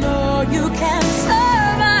 And you know you can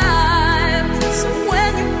survive. So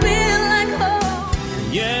when you feel like home.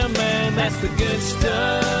 Yeah, man, that's the good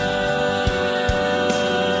stuff.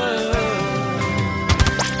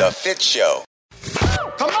 The Fitz Show.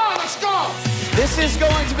 Come on, let's go! This is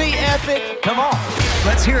going to be epic. Come on.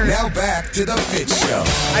 Let's hear it. Now back to the Fitz Show.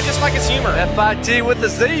 I just like his humor. F-I-T with the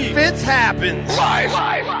Z. Fitz happens.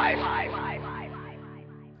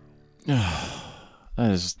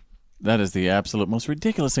 That is the absolute most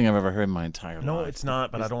ridiculous thing I've ever heard in my entire life. No, it's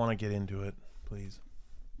not, but I don't want to get into it, please.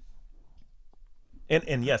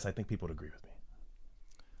 And yes, I think people would agree with me.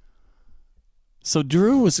 So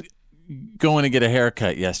Drew was going to get a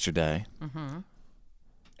haircut yesterday. Mm-hmm.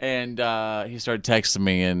 And he started texting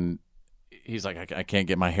me, and he's like, I can't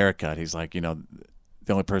get my hair cut. He's like, the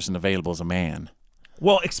only person available is a man.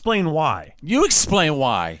 Well, explain why. You explain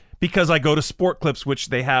why. Because I go to Sport Clips, which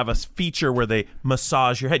they have a feature where they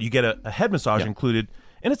massage your head. You get a head massage included,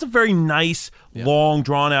 and it's a very nice, long,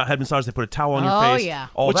 drawn-out head massage. They put a towel on your face. Oh, yeah.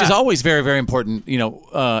 Which is always very, very important.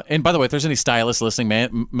 And by the way, if there's any stylists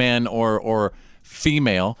listening, man or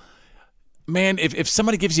female, man, if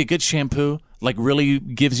somebody gives you a good shampoo, like really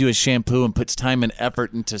gives you a shampoo and puts time and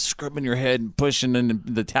effort into scrubbing your head and pushing in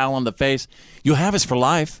the towel on the face, you'll have us for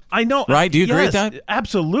life. I know. Right? Do you agree with that?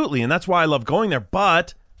 Absolutely, and that's why I love going there.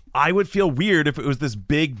 But I would feel weird if it was this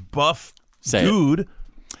big, buff dude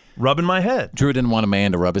rubbing my head. Drew didn't want a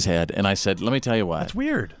man to rub his head, and I said, let me tell you what. That's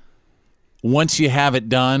weird. Once you have it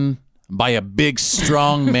done by a big,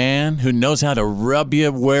 strong man who knows how to rub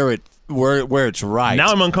you where it's right.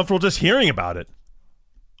 Now I'm uncomfortable just hearing about it.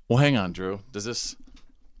 Well, hang on, Drew. Does this...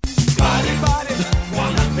 I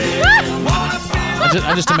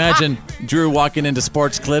just imagine Drew walking into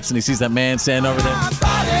Sports Clips and he sees that man standing over there.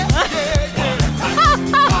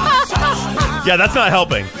 Yeah, that's not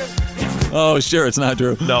helping. Oh, sure, it's not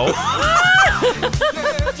Drew. No.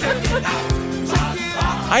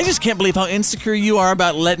 I just can't believe how insecure you are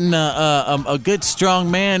about letting a good,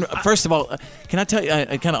 strong man... First of all, can I tell you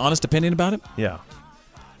a kind of honest opinion about it? Yeah.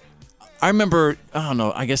 I remember, I don't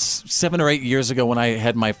know, I guess 7 or 8 years ago when I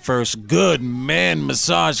had my first good man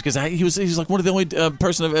massage, because he was like one of the only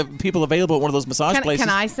people available at one of those massage places.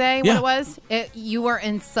 Can I say what it was? You were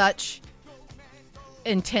in such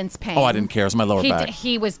intense pain. Oh, I didn't care. It was my lower back.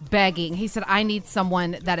 He was begging. He said, I need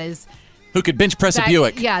someone that is... Who could bench press a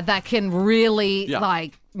Buick. Yeah, that can really,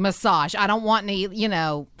 massage. I don't want any,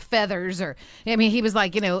 feathers or... I mean, he was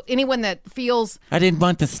like, anyone that feels... I didn't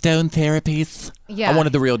want the stone therapies. Yeah. I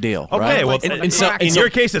wanted the real deal. Okay, right? well, in your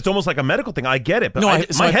case, it's almost like a medical thing. I get it, but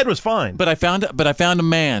my head was fine. But I found a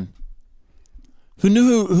man who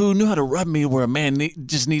knew how to rub me where a man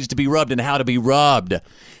just needs to be rubbed and how to be rubbed.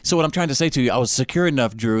 So what I'm trying to say to you, I was secure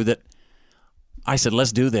enough, Drew, that I said,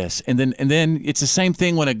 let's do this. And then it's the same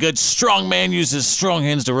thing when a good strong man uses strong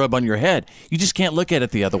hands to rub on your head. You just can't look at it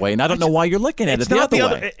the other way. And I don't know why you're looking at it the other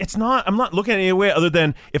way. It's not. I'm not looking at it any way other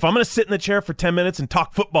than if I'm going to sit in the chair for 10 minutes and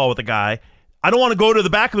talk football with a guy, I don't want to go to the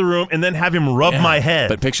back of the room and then have him rub my head.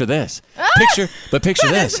 But picture this. Picture this.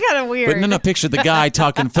 That's kind of weird. But no, picture the guy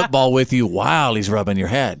talking football with you while he's rubbing your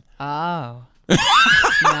head. Oh.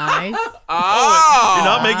 Nice. Oh, you're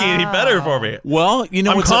not making it any better for me. Well, you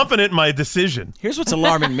know, I'm confident in my decision. Here's what's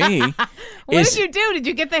alarming me. What did you do? Did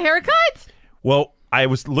you get the haircut? Well, I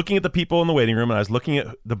was looking at the people in the waiting room, and I was looking at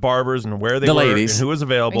the barbers and where they were ladies. and who was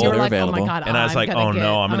available. And you were like, oh my God, and I was like, oh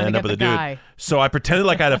no, I'm going to end up with a dude. So I pretended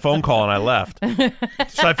like I had a phone call, and I left.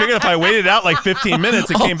 So I figured if I waited out like 15 minutes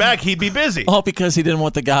and came back, he'd be busy. All because he didn't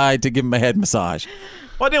want the guy to give him a head massage.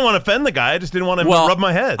 Well, I didn't want to offend the guy. I just didn't want him to rub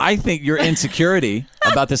my head. I think your insecurity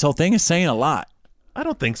about this whole thing is saying a lot. I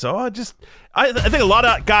don't think so. I think a lot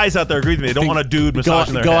of guys out there agree with me. They don't want a dude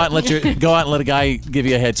massaging their head. Go out and let a guy give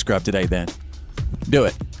you a head scrub today. Then do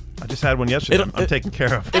it. I just had one yesterday. I'm taken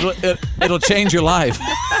care of. It'll change your life.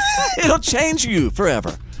 It'll change you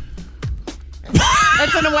forever.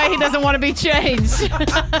 That's in a way he doesn't want to be changed. All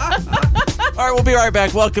right, we'll be right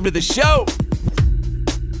back. Welcome to the show.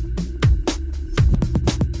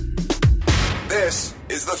 This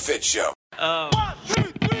is the Fitz Show. 1, 2,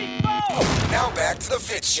 3, 4. Now back to the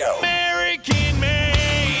Fitz Show. American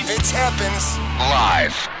made. Fitz happens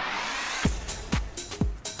Live.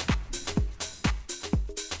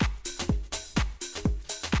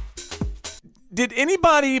 Did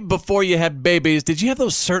anybody, before you had babies, did you have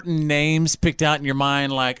those certain names picked out in your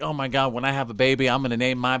mind? Like, oh my God, when I have a baby, I'm going to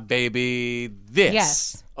name my baby this.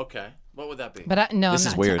 Yes. Okay. What would that be? But this I'm is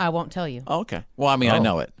not. weird. I won't tell you. Oh, okay. Well, I mean, I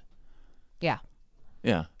know it. Yeah.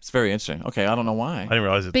 Yeah. It's very interesting. Okay. I don't know why. I didn't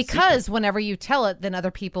realize it. Because whenever you tell it, then other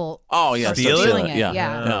people are stealing it. Yeah.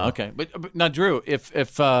 Yeah. Okay. But now, Drew, if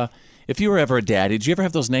you were ever a dad, did you ever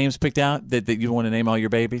have those names picked out that you want to name all your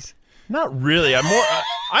babies? Not really.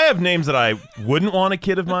 I have names that I wouldn't want a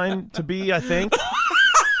kid of mine to be, I think.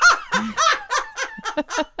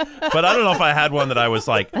 But I don't know if I had one that I was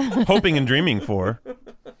like hoping and dreaming for.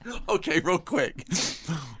 Okay, real quick.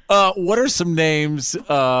 What are some names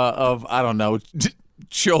of, I don't know,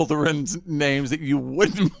 children's names that you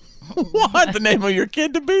wouldn't want the name of your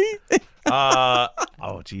kid to be?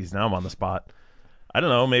 Oh, geez, now I'm on the spot. I don't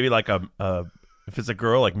know, maybe like if it's a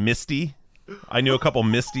girl, like Misty. I knew a couple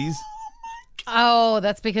Misties. Oh,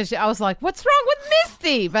 that's because I was like, what's wrong with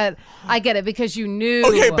Misty? But I get it because you knew.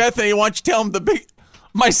 Okay, Bethany, why don't you tell him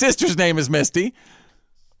my sister's name is Misty.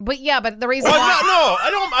 But yeah, but the reason why... No,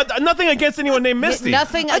 I don't... Nothing against anyone named Misty.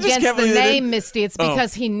 Nothing against the name Misty. It's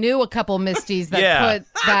because he knew a couple Misties that put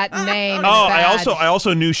that name in I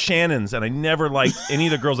also knew Shannons, and I never liked any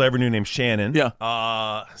of the girls I ever knew named Shannon. Yeah.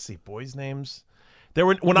 Let's see, boys' names...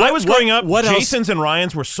 When I was growing up, Jasons and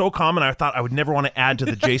Ryans were so common, I thought I would never want to add to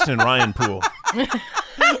the Jason and Ryan pool.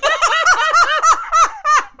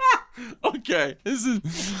 Okay. This is,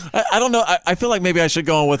 I don't know. I feel like maybe I should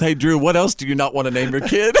go on with, hey, Drew, what else do you not want to name your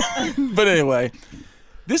kid? But anyway,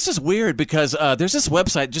 this is weird because there's this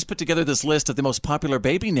website just put together this list of the most popular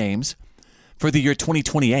baby names for the year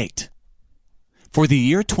 2028. For the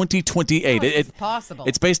year 2028. It's possible.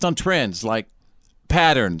 It's based on trends like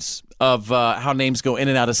patterns of how names go in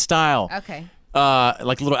and out of style. Okay.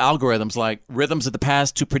 Like little algorithms, like rhythms of the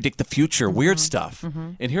past to predict the future, weird stuff.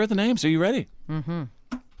 Mm-hmm. And here are the names. Are you ready? Mm-hmm.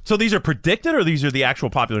 So these are predicted, or these are the actual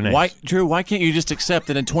popular names? Drew, why can't you just accept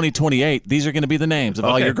that in 2028, these are going to be the names of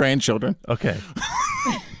all your grandchildren? Okay.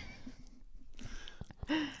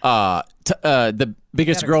 The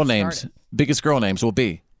biggest girl names will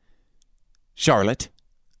be Charlotte,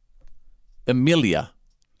 Amelia,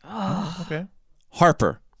 okay,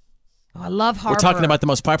 Harper. Oh, I love Harper. We're talking about the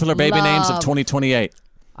most popular baby names of 2028.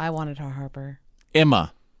 I wanted her Harper.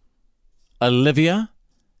 Emma, Olivia,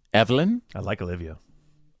 Evelyn. I like Olivia.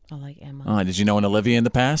 I like Emma. Did you know an Olivia in the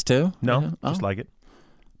past, too? No, just like it.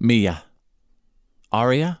 Mia,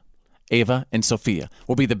 Aria, Ava, and Sophia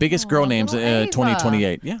will be the biggest girl names in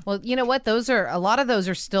 2028. Yeah. Well, you know what? A lot of those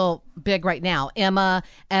are still big right now. Emma,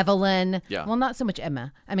 Evelyn. Yeah. Well, not so much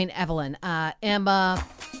Emma. I mean, Evelyn. Emma,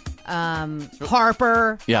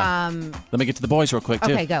 Harper. Yeah. Let me get to the boys real quick,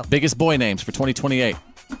 too. Okay, go. Biggest boy names for 2028.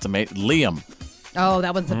 It's amazing. Liam. Oh,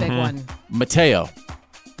 that one's a big one. Mateo.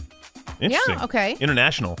 Interesting. Yeah, okay.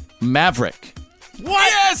 International. Maverick. What?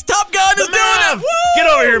 Yes, Top Gun is doing it. Woo! Get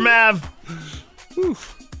over here, Mav.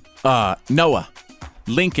 Noah,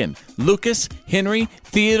 Lincoln, Lucas, Henry,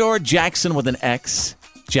 Theodore, Jackson with an X,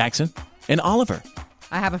 Jackson, and Oliver.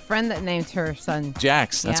 I have a friend that named her son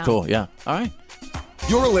Jax. That's cool. Yeah. All right.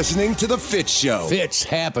 You're listening to The Fitz Show. Fitz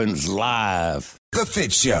happens live. The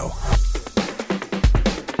Fitz Show.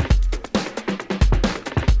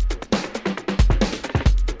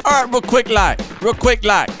 All right, real quick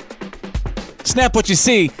like. Snap what you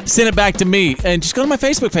see, send it back to me, and just go to my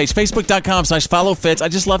Facebook page, facebook.com/followfitz. I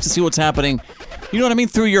just love to see what's happening, you know what I mean,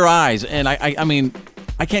 through your eyes. And I mean,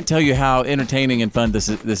 I can't tell you how entertaining and fun this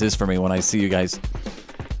is for me when I see you guys,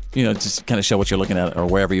 you know, just kind of show what you're looking at or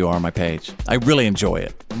wherever you are on my page. I really enjoy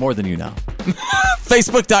it, more than you know.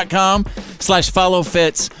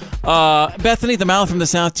 Facebook.com/followfitz. Bethany, the Mouth from the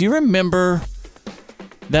South, do you remember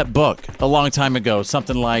that book a long time ago?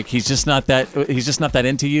 Something like he's just not that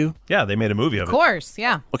into you? Yeah, they made a movie of it. Of course,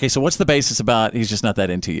 yeah. Okay, so what's the basis about he's just not that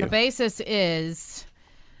into you? The basis is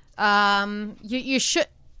you should,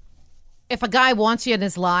 if a guy wants you in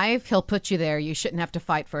his life, he'll put you there. You shouldn't have to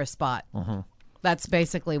fight for a spot. That's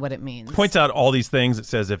basically what it means. Points out all these things. It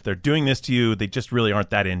says if they're doing this to you, they just really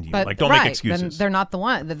aren't that into you. But, like, don't right, make excuses. Then they're not the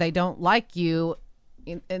one. That they don't like you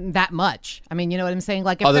in that much. I mean, you know what I'm saying?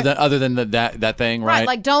 Like, if other than that thing, right?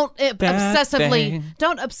 Like, don't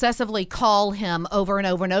obsessively call him over and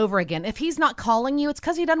over and over again. If he's not calling you, it's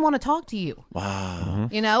because he doesn't want to talk to you. Wow.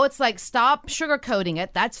 You know, it's like, stop sugarcoating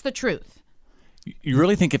it. That's the truth. You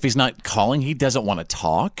really think if he's not calling, he doesn't want to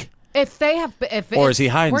talk? Or is he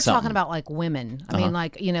hiding we're something? talking about like women. I mean,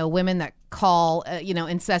 like, you know, women that call,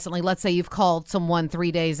 incessantly. Let's say you've called someone 3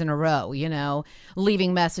 days in a row, you know,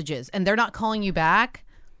 leaving messages, and they're not calling you back.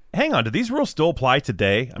 Hang on, do these rules still apply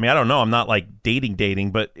today? I mean, I don't know. I'm not like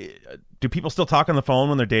dating, but do people still talk on the phone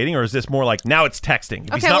when they're dating, or is this more like now it's texting?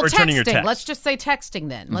 If he's not returning your text. Let's just say texting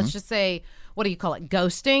then. Let's just say, what do you call it?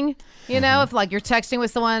 Ghosting? You know, if like you're texting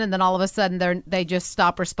with someone and then all of a sudden they just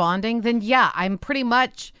stop responding, then yeah, I'm pretty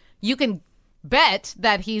much, you can bet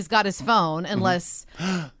that he's got his phone unless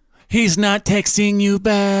he's not texting you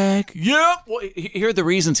back. Yep. Well, here are the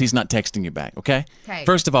reasons he's not texting you back, okay?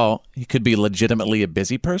 First of all, he could be legitimately a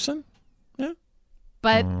busy person. Yeah.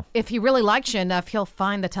 But if he really likes you enough, he'll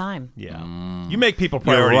find the time. Yeah. You make people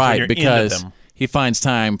priorities when you're because into them. he finds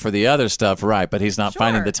time for the other stuff, right, but he's not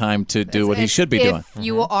finding the time to do what he should be doing. If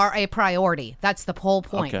you are a priority. That's the whole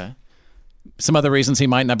point. Okay. Some other reasons he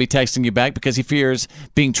might not be texting you back, because he fears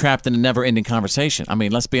being trapped in a never-ending conversation. I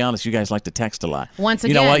mean, let's be honest, you guys like to text a lot. Once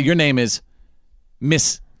again. You know what? Your name is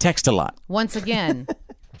Miss Text a Lot. Once again,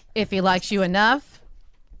 if he likes you enough,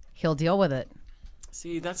 he'll deal with it.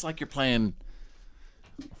 See, that's like you're playing...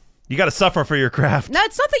 You got to suffer for your craft. No,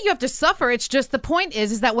 it's not that you have to suffer. It's just the point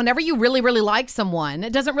is that whenever you really, really like someone,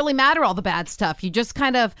 it doesn't really matter all the bad stuff. You just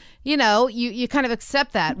kind of, you know, you kind of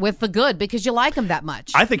accept that with the good because you like them that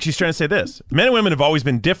much. I think she's trying to say this. Men and women have always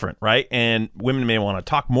been different, right? And women may want to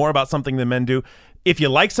talk more about something than men do. If you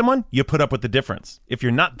like someone, you put up with the difference. If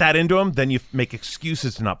you're not that into them, then you make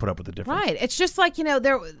excuses to not put up with the difference. Right. It's just like, you know,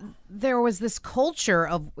 there was this culture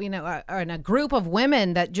of, you know, and a group of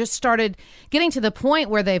women that just started getting to the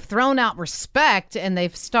point where they've thrown out respect and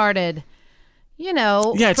they've started, you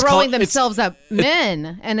know, throwing themselves at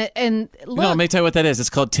men. And look. No, let me tell you what that is.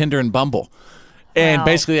 It's called Tinder and Bumble. And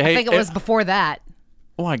basically, I think it was before that.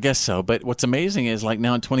 Well, I guess so. But what's amazing is, like,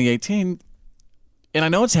 now in 2018, and I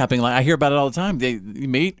know it's happening. Like, I hear about it all the time. They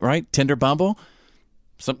meet, right? Tinder, Bumble,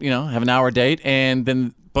 have an hour date, and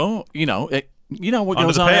then boom, what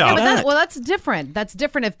goes on after that. Well, that's different. That's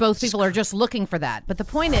different if both people are just looking for that. But the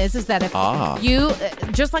point is that if you,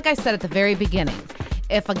 just like I said at the very beginning,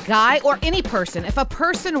 if a guy or any person, if a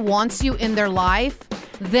person wants you in their life,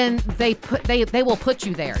 then they will put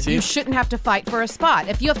you there. See? You shouldn't have to fight for a spot.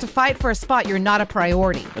 If you have to fight for a spot, you're not a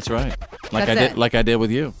priority. That's right. Like I did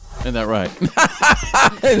with you. Isn't that right?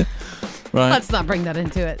 Right. Let's not bring that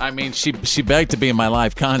into it. I mean, she begged to be in my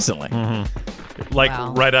life constantly.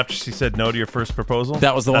 Right after she said no to your first proposal?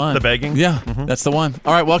 That was the one. The begging? Yeah, that's the one.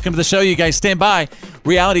 All right, welcome to the show. You guys stand by.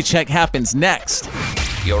 Reality check happens next.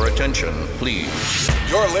 Your attention, please.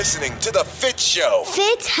 You're listening to The Fitz Show.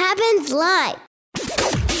 Fitz happens live.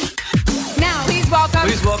 Now, please welcome.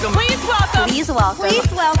 Please welcome. Please welcome. Please welcome.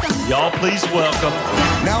 Please welcome. Y'all, please welcome.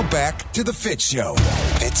 Now back to The Fitz Show.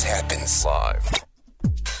 Fitz happens live.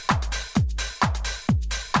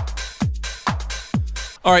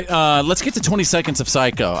 All right, let's get to 20 seconds of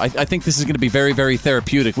Psycho. I think this is going to be very, very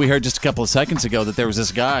therapeutic. We heard just a couple of seconds ago that there was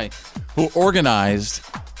this guy who organized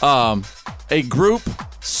a group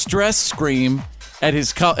stress scream at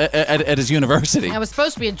his university. It was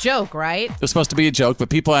supposed to be a joke, right? It was supposed to be a joke,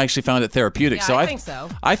 but people actually found it therapeutic. Yeah, so I think so.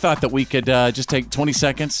 I thought that we could just take 20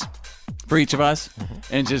 seconds for each of us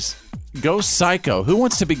and just go psycho. Who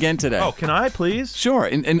wants to begin today? Oh, can I, please? Sure.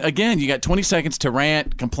 And again, you got 20 seconds to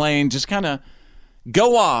rant, complain, just kind of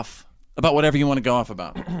go off about whatever you want to go off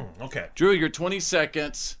about. Okay. Drew, your 20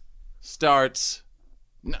 seconds starts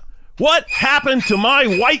now. What happened to my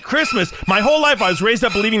white Christmas? My whole life I was raised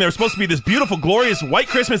up believing there was supposed to be this beautiful, glorious white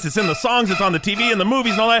Christmas. It's in the songs, it's on the TV and the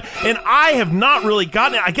movies and all that. And I have not really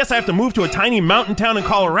gotten it. I guess I have to move to a tiny mountain town in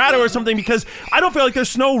Colorado or something because I don't feel like there's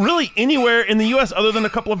snow really anywhere in the U.S. other than a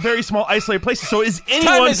couple of very small isolated places. So is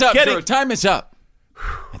anyone Time is up, getting... Drew. Time is up.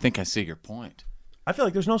 I think I see your point. I feel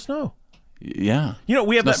like there's no snow. Yeah. You know,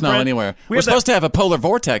 we have no that snow friend, anywhere. We're supposed to have a polar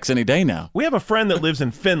vortex any day now. We have a friend that lives in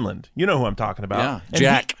Finland. You know who I'm talking about. Yeah, And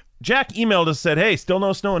Jack. Jack emailed us, said, hey, still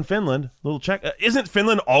no snow in Finland. Little check. Isn't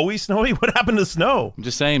Finland always snowy? What happened to snow? I'm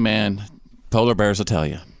just saying, man, polar bears will tell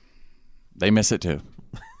you. They miss it too.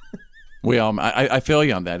 We all, I feel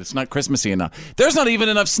you on that. It's not Christmassy enough. There's not even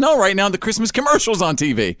enough snow right now in the Christmas commercials on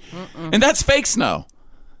TV. And that's fake snow.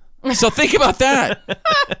 So think about that.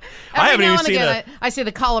 I haven't even seen that. I see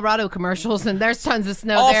the Colorado commercials, and there's tons of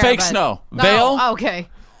snow All there. fake snow. No, Vail? okay.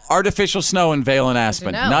 Artificial snow in Vail and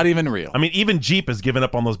Aspen. know. Not even real. I mean, even Jeep has given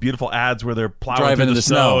up on those beautiful ads where they're plowing Driving through into the the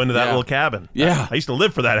snow snow. into that Yeah. little cabin. Yeah. I used to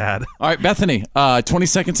live for that ad. All right, Bethany, 20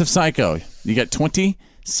 seconds of Psycho. You got 20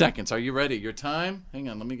 seconds. Are you ready? Your time, hang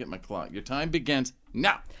on, let me get my clock. Your time begins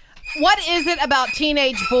now. What is it about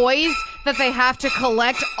teenage boys that they have to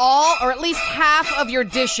collect all or at least half of your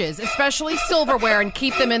dishes, especially silverware, and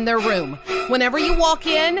keep them in their room? Whenever you walk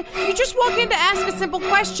in, you just walk in to ask a simple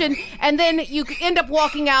question, and then you end up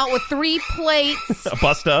walking out with 3 plates. A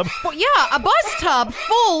bus tub? Well, yeah, a bus tub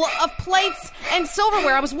full of plates and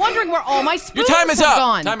silverware. I was wondering where all my spoons Your time is have up.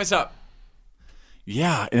 gone. Time is up.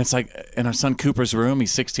 Yeah, and it's like in our son Cooper's room,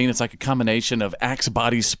 he's 16, it's like a combination of Axe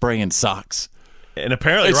body spray and socks. And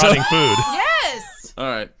apparently rotting food. Yes. All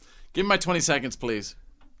right. Give me my 20 seconds, please.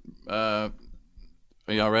 Are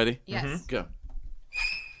y'all ready? Yes. Mm-hmm. Go.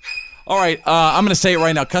 All right. I'm going to say it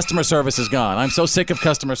right now. Customer service is gone. I'm so sick of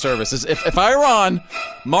customer service. If I were on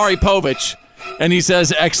Maury Povich and he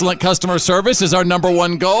says excellent customer service is our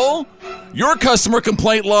 #1 goal, your customer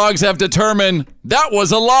complaint logs have determined that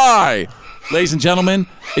was a lie. Ladies and gentlemen,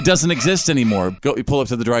 it doesn't exist anymore. Go. You pull up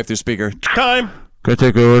to the drive-thru speaker. Time. Can I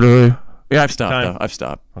take an order? Yeah, I've stopped. Time. Though. I've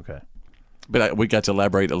stopped. Okay. But we got to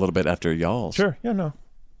elaborate a little bit after y'all's. Sure. Yeah, no.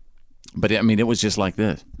 But I mean, it was just like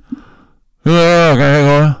this.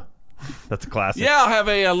 That's a classic. Yeah, I'll have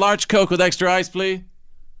a large Coke with extra ice, please.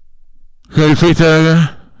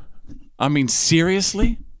 I mean,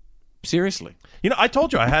 seriously? Seriously. You know, I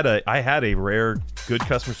told you I had a rare good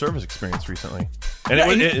customer service experience recently. And,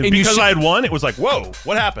 Yeah, and because I had one, it was like, whoa,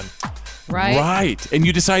 what happened? Right. Right. And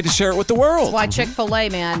you decide to share it with the world. That's why Chick-fil-A,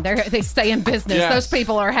 man, they stay in business. Yes. Those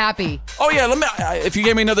people are happy. Oh, yeah. If you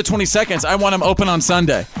gave me another 20 seconds, I want them open on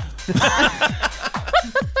Sunday.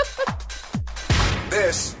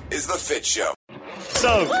 This is the Fitz Show.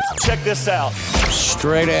 So, check this out.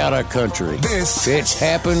 Straight out of country. This Fitz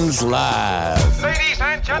happens live. Ladies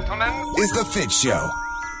and gentlemen, is the Fitz Show.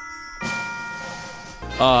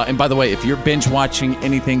 And by the way, if you're binge watching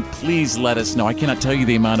anything, please let us know. I cannot tell you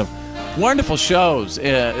the amount of wonderful shows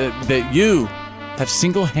that you have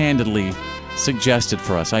single-handedly suggested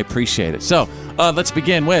for us. I appreciate it. So let's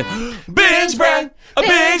begin with Binge Break. A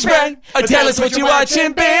Binge Break. Tell us what you're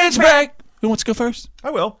watching. Binge Break. Who wants to go first? I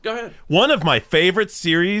will. Go ahead. One of my favorite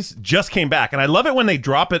series just came back, and I love it when they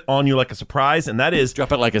drop it on you like a surprise, and that is...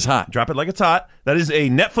 Drop it like it's hot. Drop it like it's hot. That is a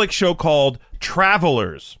Netflix show called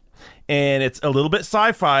Travelers. And it's a little bit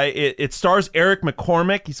sci-fi. It stars Eric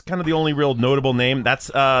McCormick. He's kind of the only real notable name. That's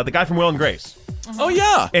the guy from Will and Grace. Oh,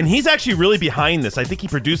 yeah. And he's actually really behind this. I think he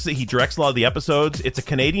produces it. He directs a lot of the episodes. It's a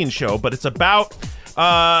Canadian show, but it's about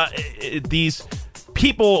these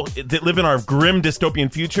people that live in our grim dystopian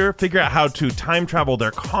future figure out how to time travel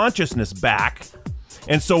their consciousness back.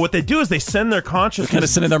 And so what they do is they send their consciousness... They're kind of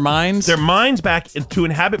sending their minds? Their minds back to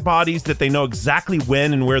inhabit bodies that they know exactly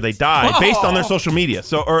when and where they died based on their social media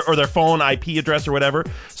or their phone IP address or whatever.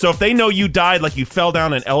 So if they know you died, like you fell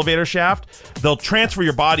down an elevator shaft, they'll transfer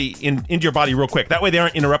your body into your body real quick. That way they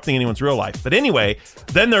aren't interrupting anyone's real life. But anyway,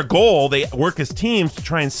 then their goal, they work as teams to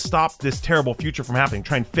try and stop this terrible future from happening,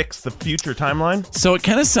 try and fix the future timeline. So it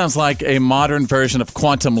kind of sounds like a modern version of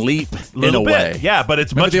Quantum Leap in a way. Yeah, but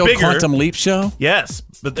it's Remember much the old bigger. Quantum Leap show? Yes,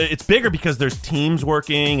 but it's bigger because there's teams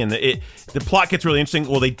working, and the plot gets really interesting.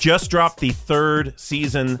 Well, they just dropped the 3rd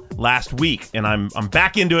season last week, and I'm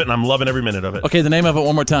back into it, and I'm loving every minute of it. Okay, the name of it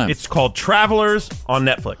one more time. It's called Travelers on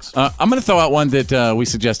Netflix. I'm going to throw out one that we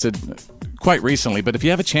suggested quite recently, but if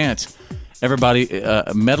you have a chance, everybody,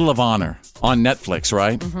 Medal of Honor on Netflix,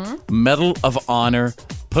 right? Mm-hmm. Medal of Honor,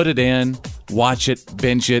 put it in, watch it,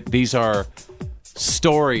 binge it. These are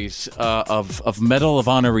stories of Medal of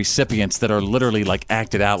Honor recipients that are literally like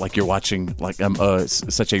acted out like you're watching like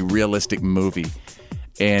such a realistic movie,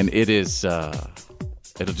 and it is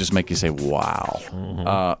it'll just make you say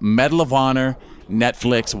wow. Medal of Honor,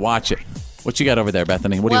 Netflix, watch it. What you got over there,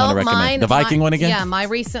 Bethany? What do you want to recommend? The Viking one again? Yeah, my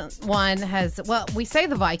recent one has, well, we say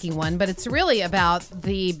the Viking one, but it's really about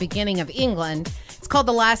the beginning of England. It's called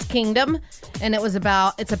The Last Kingdom, and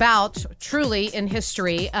it's about truly in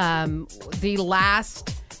history, the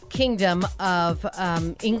last kingdom of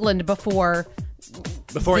England before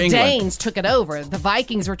the Danes took it over. The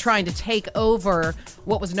Vikings were trying to take over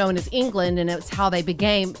what was known as England, and it's how they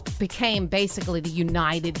became basically the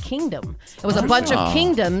United Kingdom. It was a bunch of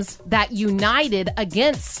kingdoms that united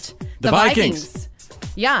against the Vikings.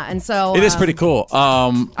 Yeah, and so it is pretty cool.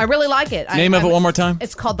 I really like it. Name of it one more time.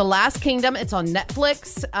 It's called The Last Kingdom. It's on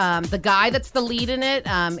Netflix. The guy that's the lead in it,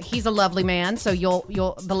 he's a lovely man. So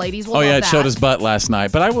the ladies will. Oh yeah, love it that. showed his butt last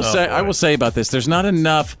night. But I will say about this, there's not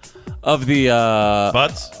enough of the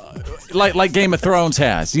butts like Game of Thrones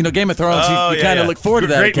has. You know, Game of Thrones. You kind of look forward to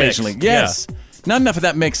that occasionally. Mix. Yes. Yeah. Not enough of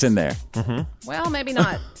that mix in there. Mm-hmm. Well, maybe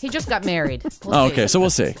not. He just got married. Okay, so we'll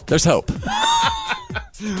see. There's hope.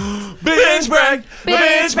 Binge brag,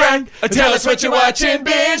 binge brag. Tell us what you're watching.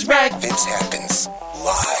 Binge brag. Fitz Happens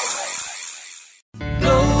Live.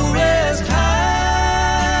 Go rest high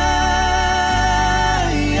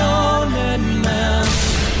on that mountain.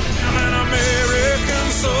 I'm an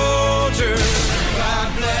American soldier.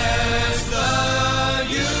 God bless the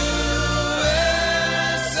USA.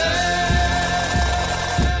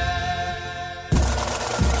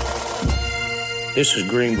 This is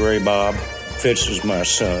Green Beret Bob. Fitz is my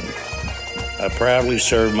son. I proudly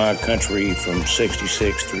served my country from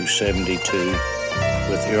 66 through 72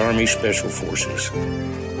 with the Army Special Forces.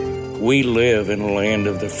 We live in a land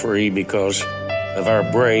of the free because of our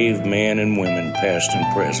brave men and women, past and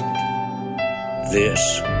present.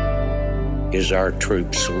 This is our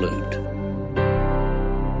troop salute.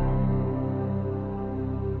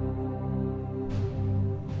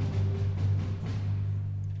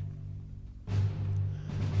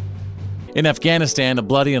 In Afghanistan, a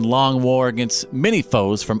bloody and long war against many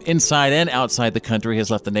foes from inside and outside the country has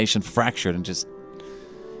left the nation fractured and just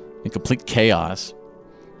in complete chaos.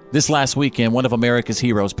 This last weekend, one of America's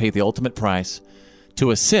heroes paid the ultimate price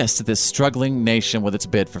to assist this struggling nation with its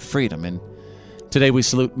bid for freedom. And today we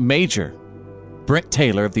salute Major Brent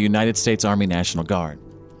Taylor of the United States Army National Guard.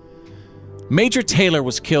 Major Taylor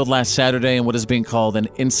was killed last Saturday in what is being called an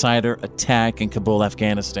insider attack in Kabul,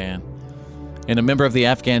 Afghanistan. And a member of the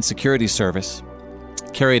Afghan Security Service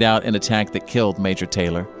carried out an attack that killed Major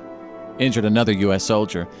Taylor, injured another U.S.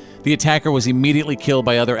 soldier. The attacker was immediately killed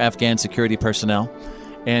by other Afghan security personnel.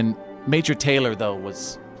 And Major Taylor, though,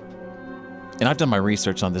 was... And I've done my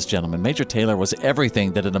research on this gentleman. Major Taylor was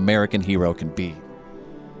everything that an American hero can be.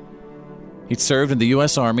 He'd served in the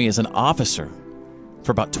U.S. Army as an officer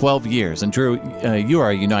for about 12 years. And Drew, you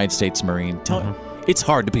are a United States Marine. It's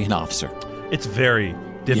hard to be an officer. It's very...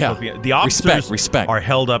 difficult. Yeah. The officers respect are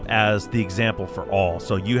held up as the example for all.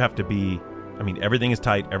 So you have to be, everything is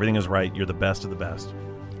tight, everything is right. You're the best of the best.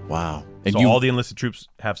 Wow. And so all the enlisted troops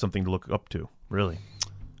have something to look up to, really.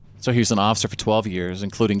 So he was an officer for 12 years,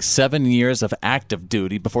 including 7 years of active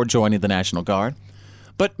duty before joining the National Guard.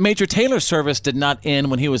 But Major Taylor's service did not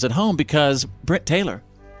end when he was at home because Brent Taylor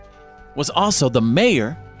was also the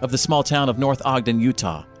mayor of the small town of North Ogden,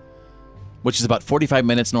 Utah, which is about 45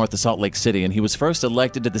 minutes north of Salt Lake City. And he was first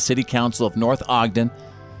elected to the City Council of North Ogden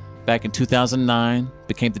back in 2009,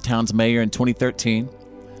 became the town's mayor in 2013.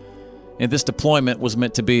 And this deployment was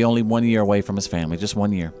meant to be only 1 year away from his family, just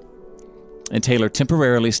 1 year. And Taylor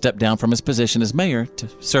temporarily stepped down from his position as mayor to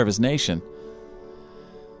serve his nation.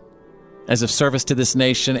 As if service to this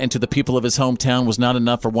nation and to the people of his hometown was not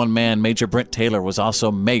enough for one man, Major Brent Taylor was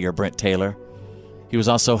also Mayor Brent Taylor. He was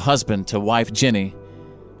also husband to wife Jenny,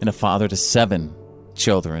 and a father to 7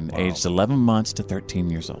 children, aged 11 months to 13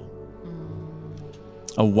 years old.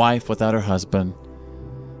 A wife without her husband,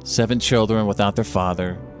 7 children without their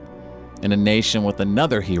father, and a nation with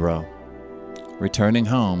another hero returning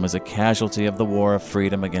home as a casualty of the war of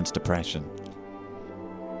freedom against oppression.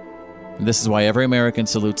 And this is why every American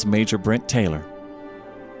salutes Major Brent Taylor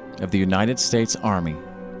of the United States Army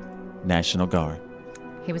National Guard.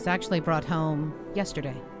 He was actually brought home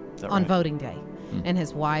yesterday on right? voting day. And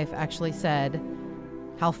his wife actually said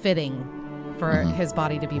how fitting for his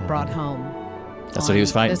body to be brought home. That's what he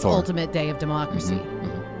was fighting this for. This ultimate day of democracy.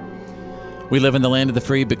 We live in the land of the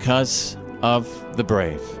free because of the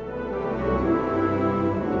brave.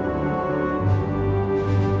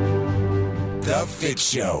 The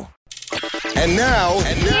Fitz Show. And now,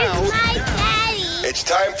 Here's my daddy. It's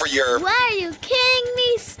time for your Why are you kidding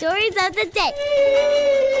me? Stories of the day.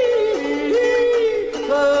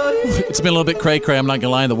 It's been a little bit cray-cray, I'm not going to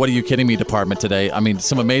lie, in the What Are You Kidding Me department today. I mean,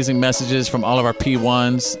 some amazing messages from all of our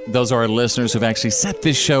P1s. Those are our listeners who've actually set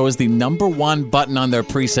this show as the #1 button on their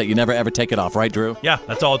preset. You never, ever take it off, right, Drew? Yeah,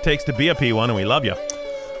 that's all it takes to be a P1, and we love you.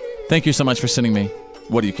 Thank you so much for sending me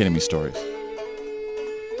What Are You Kidding Me stories.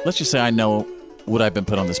 Let's just say I know what I've been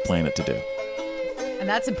put on this planet to do. And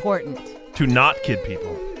that's important. To not kid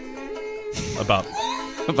people about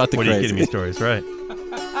the What crazy. Are You Kidding Me stories, right?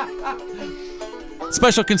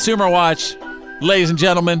 Special consumer watch, ladies and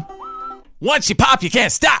gentlemen. Once you pop, you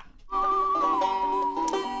can't stop.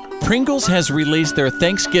 Pringles has released their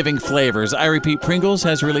Thanksgiving flavors. I repeat, Pringles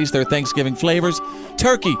has released their Thanksgiving flavors.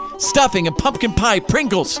 Turkey, stuffing, and pumpkin pie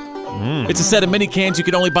Pringles. It's a set of mini cans you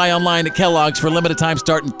can only buy online at Kellogg's for a limited time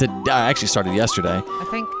starting actually started yesterday.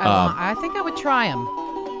 I think I would try them.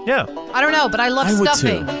 Yeah. I don't know, but I love I would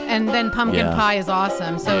stuffing. too. And then pumpkin Yeah. pie is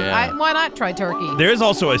awesome. So Yeah. why not try turkey? There is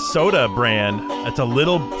also a soda brand. It's a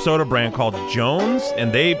little soda brand called Jones,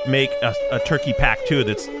 and they make a turkey pack too.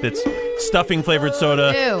 That's stuffing flavored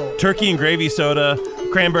soda, Ew. turkey and gravy soda,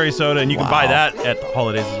 cranberry soda, and you can buy that at the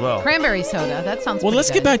holidays as well. Cranberry soda. That sounds Well, pretty let's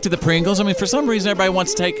good. get back to the Pringles. I mean, for some reason, everybody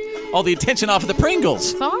wants to take all the attention off of the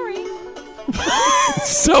Pringles. Sorry.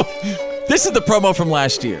 So, this is the promo from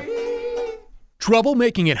last year. Trouble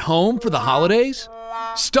making it home for the holidays?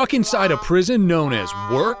 Stuck inside a prison known as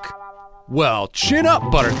work? Well, chin up,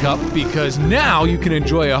 Buttercup, because now you can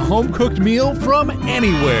enjoy a home-cooked meal from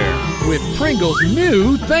anywhere with Pringles'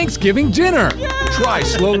 new Thanksgiving dinner. Try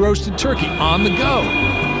slow-roasted turkey on the go.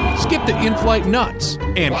 Skip the in-flight nuts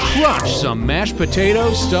and crunch some mashed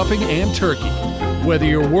potatoes, stuffing, and turkey. Whether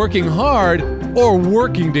you're working hard or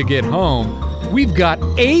working to get home, we've got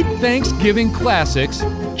 8 Thanksgiving classics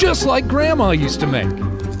just like Grandma used to make.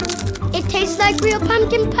 It tastes like real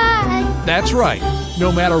pumpkin pie. That's right.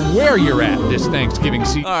 No matter where you're at this Thanksgiving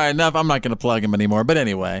season. All right, enough. I'm not going to plug him anymore. But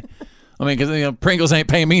anyway, I mean, because Pringles ain't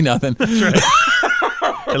paying me nothing. That's right.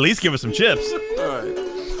 At least give us some chips.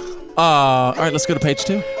 All right, let's go to page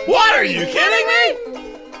 2. What are you kidding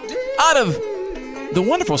me? Out of the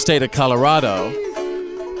wonderful state of Colorado,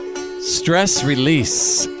 stress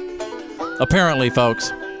release. Apparently,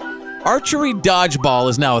 folks, archery dodgeball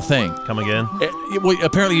is now a thing. Come again?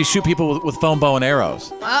 Apparently, you shoot people with foam bow and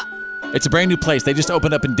arrows. It's a brand new place. They just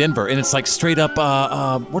opened up in Denver, and it's like straight up,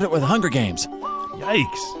 what are the Hunger Games?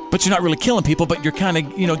 Yikes! But you're not really killing people, but you're kind of,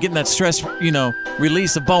 getting that stress,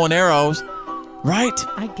 release of bow and arrows, right?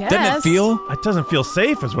 I guess. Doesn't it feel? It doesn't feel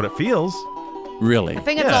safe, is what it feels. Really? I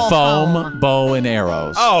think it's all foam, bow, and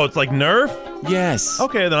arrows. Oh, it's like Nerf? Yes.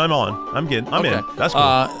 Okay, then I'm on. I'm in. That's cool.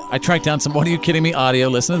 I tracked down some What Are You Kidding Me audio.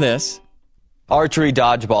 Listen to this. Archery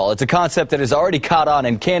dodgeball. It's a concept that has already caught on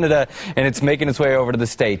in Canada, and it's making its way over to the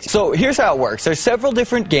States. So here's how it works. There's several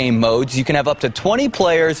different game modes. You can have up to 20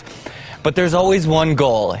 players, but there's always one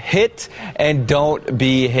goal. Hit and don't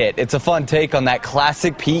be hit. It's a fun take on that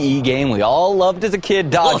classic PE game we all loved as a kid,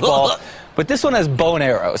 dodgeball. But this one has bow and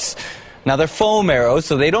arrows. Now, they're foam arrows,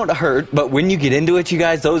 so they don't hurt, but when you get into it, you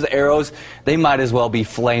guys, those arrows, they might as well be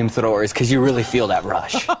flamethrowers because you really feel that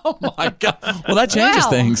rush. Oh, my God. Well, that changes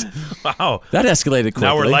things. Wow. That escalated quickly.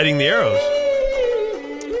 Now we're lighting the arrows.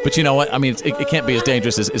 But you know what? I mean, it can't be as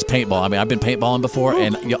dangerous as paintball. I mean, I've been paintballing before,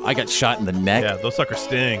 and I got shot in the neck. Yeah, those suckers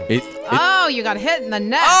sting. Oh, you got hit in the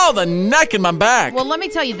neck. Oh, the neck in my back. Well, let me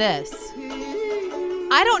tell you this.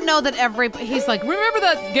 I don't know that he's like, remember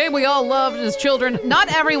that game we all loved as children?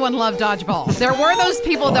 Not everyone loved dodgeball. There were those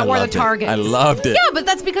people that were the targets. I loved it. Yeah, but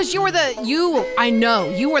that's because you were that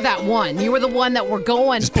one. You were the one that were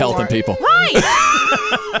going Just pelting people. Right.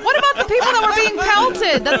 What about the people that were being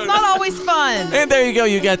pelted? That's not always fun. And there you go.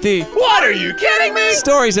 You got the What are you kidding me?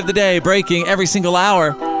 stories of the day breaking every single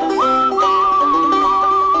hour.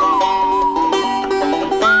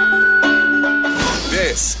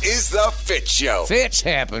 This is the Fitz Show. Fitz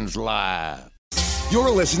happens live. You're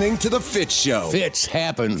listening to the Fitz Show. Fitz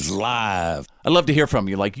happens live. I'd love to hear from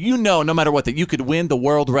you. Like, no matter what, that you could win the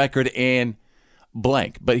world record in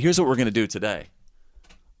blank. But here's what we're going to do today.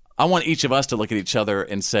 I want each of us to look at each other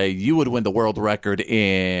and say, you would win the world record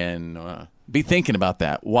in... be thinking about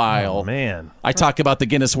that while I talk about the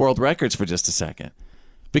Guinness World Records for just a second.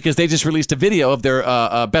 Because they just released a video of their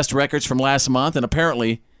best records from last month, and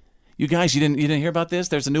apparently... You guys, you didn't hear about this?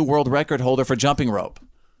 There's a new world record holder for jumping rope.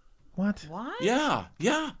 What? Yeah.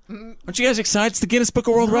 Aren't you guys excited? It's the Guinness Book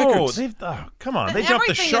of World Records. Come on. They jumped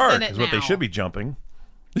the shark is what they should be jumping.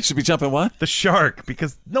 They should be jumping what? The shark,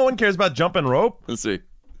 because no one cares about jumping rope. Let's see.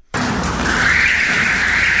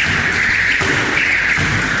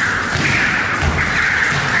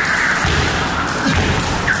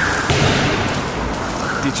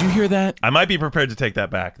 Did you hear that? I might be prepared to take that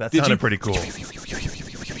back. That sounded pretty cool.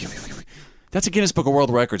 That's a Guinness Book of World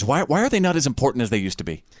Records. Why are they not as important as they used to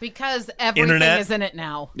be? Because everything is in it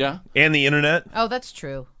now. Yeah. And the internet. Oh, that's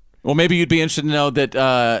true. Well, maybe you'd be interested to know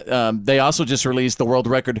that they also just released the world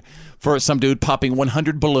record for some dude popping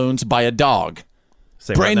 100 balloons by a dog.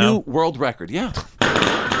 Say Brand what now? new world record, yeah.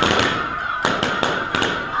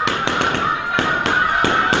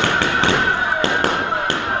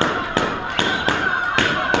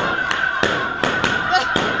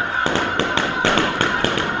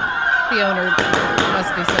 The owner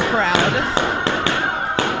must be so proud.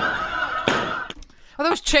 Are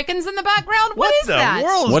those chickens in the background? What is that?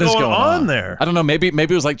 What is going on there? I don't know. Maybe it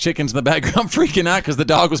was like chickens in the background freaking out because the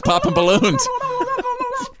dog was popping balloons.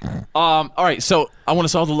 All right, so I want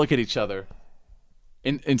us all to look at each other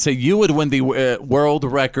and say you would win the world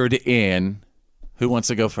record in. Who wants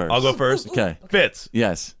to go first? I'll go first. Okay. Fitz.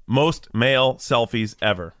 Yes. Most male selfies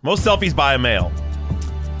ever. Most selfies by a male.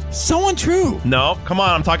 So untrue. No, come on.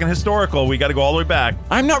 I'm talking historical. We got to go all the way back.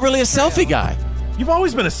 I'm not really a selfie guy. You've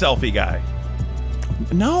always been a selfie guy.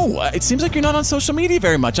 No, it seems like you're not on social media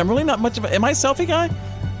very much. I'm really not much of a... Am I a selfie guy?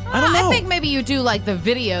 I don't know. I think maybe you do like the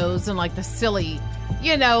videos and like the silly,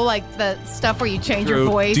 like the stuff where you change your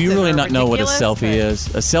voice. Do you really and not know what a ridiculous, selfie is?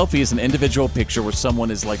 A selfie is an individual picture where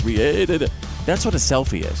someone is like that's what a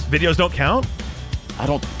selfie is. Videos don't count? I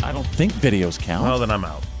don't think videos count. Well, then I'm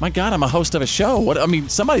out. My God, I'm a host of a show.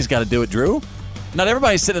 Somebody's got to do it, Drew. Not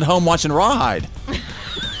everybody's sitting at home watching Rawhide.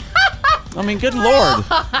 I mean, good Lord.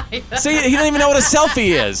 See, he doesn't even know what a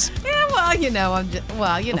selfie is. Yeah,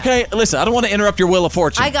 well, Okay, listen, I don't want to interrupt your Wheel of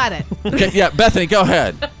Fortune. I got it. Okay, yeah, Bethany, go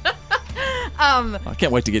ahead. I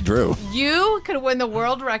can't wait to get Drew. You could win the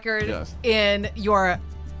world record in your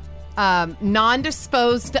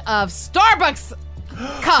non-disposed of Starbucks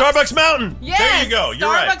cups. Starbucks Mountain. Yes, there you go. You're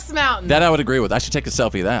right. Starbucks Mountain. That I would agree with. I should take a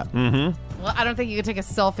selfie of that. Mm-hmm. Well, I don't think you could take a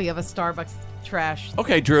selfie of a Starbucks trash.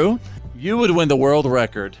 Okay, Drew, you would win the world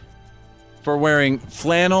record for wearing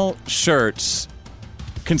flannel shirts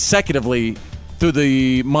consecutively through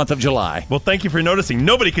the month of July. Well, thank you for noticing.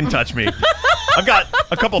 Nobody can touch me. I've got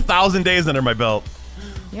a couple thousand days under my belt.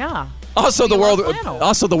 Yeah. Also, the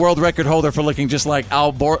world record holder for looking just like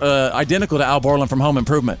identical to Al Borland from Home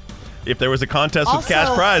Improvement. If there was a contest with cash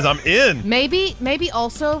prize, I'm in. Maybe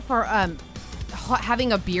also for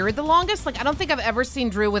having a beard the longest. Like, I don't think I've ever seen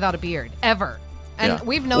Drew without a beard ever. And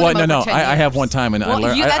we've known him over 10 years. I have one time, and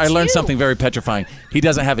I learned something very petrifying. He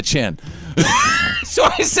doesn't have a chin. So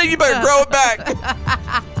I say you better grow it back.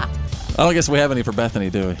 I don't guess we have any for Bethany,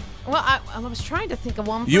 do we? Well, I was trying to think of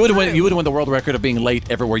one. You would win the world record of being late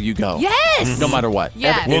everywhere you go. Yes. No matter what.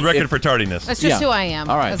 Yes. World record for tardiness. That's just who I am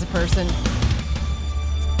as a person.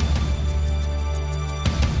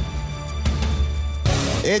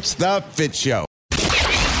 It's the Fitz Show.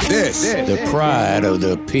 This, the pride of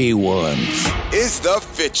the P1s, is the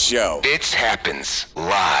Fitz Show. It happens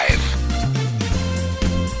live.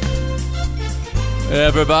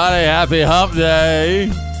 Everybody, happy hump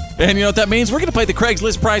day. And you know what that means? We're going to play the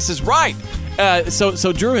Craigslist Price is Right.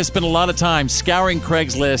 So Drew has spent a lot of time scouring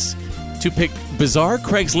Craigslist to pick bizarre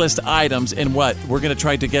Craigslist items, and what? We're going to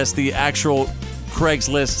try to guess the actual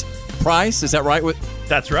Craigslist price. Is that right?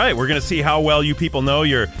 That's right. We're going to see how well you people know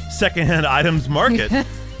your secondhand items market.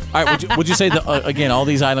 All right, would you say that, again, all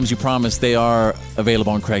these items you promised, they are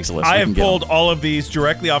available on Craigslist? I have pulled all of these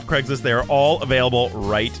directly off Craigslist. They are all available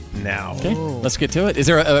right now. Okay, let's get to it. Is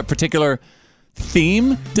there a particular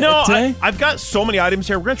theme today? I've got so many items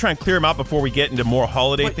here. We're going to try and clear them out before we get into more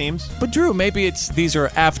holiday themes. But Drew, maybe these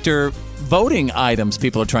are after voting items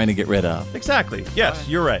people are trying to get rid of. Exactly. Yes,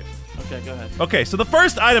 you're right. Okay, go ahead. Okay, so the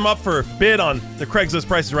first item up for bid on the Craigslist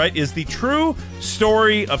Price is Right is the true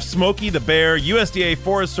story of Smokey the Bear, USDA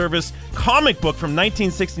Forest Service comic book from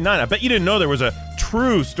 1969. I bet you didn't know there was a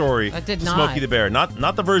true story of Smokey the Bear,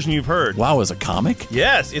 not the version you've heard. Wow, it was a comic?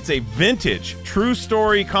 Yes, it's a vintage true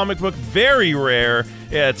story comic book, very rare.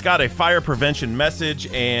 Yeah, it's got a fire prevention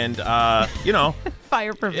message and,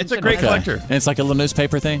 fire prevention. It's a great collector. And it's like a little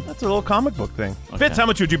newspaper thing? That's a little comic book thing. Okay. Fitz, how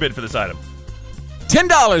much would you bid for this item?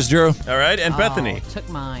 $10, Drew. All right, and Bethany. Took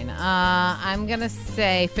mine. I'm going to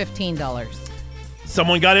say $15.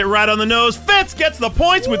 Someone got it right on the nose. Fitz gets the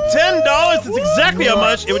points with $10. That's exactly how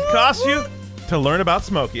much it would cost you to learn about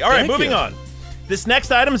Smokey. All right, moving on. This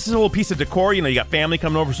next item is a little piece of decor. You got family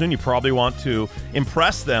coming over soon. You probably want to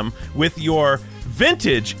impress them with your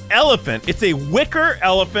vintage elephant. It's a wicker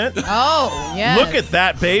elephant. Oh, yes. Look at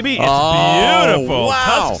that, baby. It's beautiful.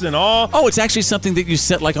 Wow. Tusks and all. Oh, it's actually something that you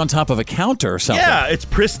set like on top of a counter or something. Yeah, it's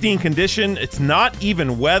pristine condition. It's not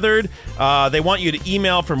even weathered. They want you to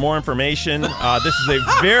email for more information. This is a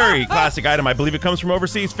very classic item. I believe it comes from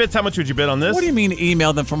overseas. Fitz, how much would you bid on this? What do you mean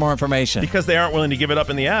email them for more information? Because they aren't willing to give it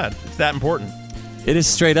up in the ad. It's that important. It is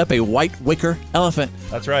straight up a white wicker elephant.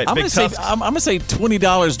 That's right. I'm Big going to say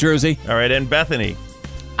 $20, Jersey. All right, and Bethany.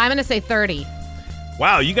 I'm going to say 30.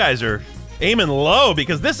 Wow, you guys are aiming low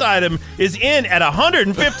because this item is in at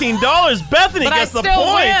 $115. Bethany But gets I the still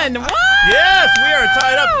point. win. What? Yes, we are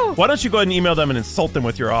tied up. Why don't you go ahead and email them and insult them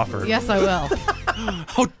with your offer? Yes, I will.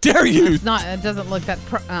 How dare you? It's not. It doesn't look that.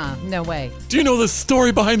 No way. Do you know the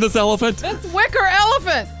story behind this elephant? It's wicker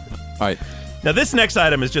elephant. All right. Now, this next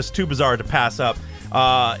item is just too bizarre to pass up.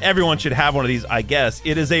 Everyone should have one of these, I guess.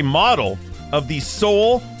 It is a model of the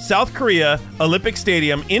Seoul, South Korea Olympic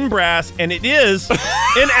Stadium in brass, and it is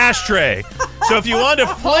an ashtray. So if you want to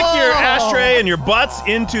flick your ashtray and your butts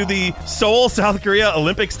into the Seoul, South Korea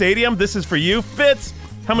Olympic Stadium, this is for you. Fitz,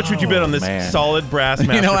 how much would you bid on this solid brass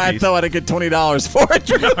masterpiece? You know, I thought I'd get $20 for it.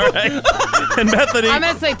 All right. And Bethany? I'm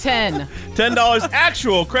going to say 10. $10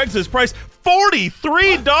 actual Craigslist price.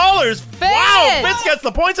 $43. Wow, Fitz gets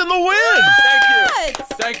the points and the win.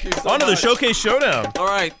 Thank you so On to the much. Showcase Showdown. All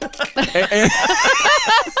right.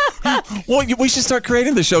 Well, we should start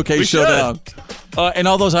creating the Showcase We should. Showdown. And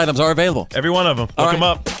all those items are available. Every one of them. Look them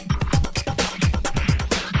up.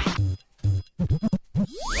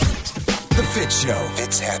 The Fitz Show.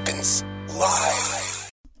 Fitz happens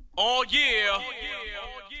live. Oh, yeah.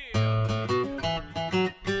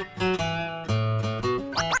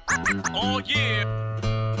 Oh, yeah.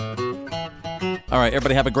 All right,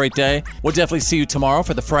 everybody have a great day. We'll definitely see you tomorrow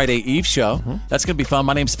for the Friday Eve show. That's going to be fun.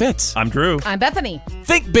 My name's Fitz. I'm Drew. I'm Bethany.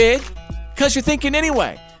 Think big, because you're thinking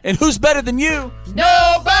anyway. And who's better than you?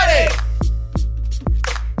 Nobody!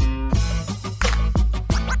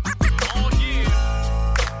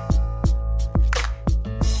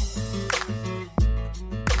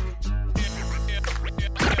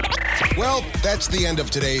 Well, that's the end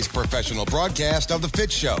of today's professional broadcast of The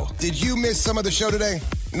Fitz Show. Did you miss some of the show today?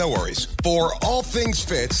 No worries. For all things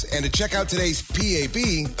Fitz and to check out today's PAB,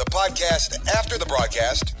 the podcast after the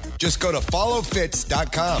broadcast, just go to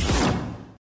followfitz.com.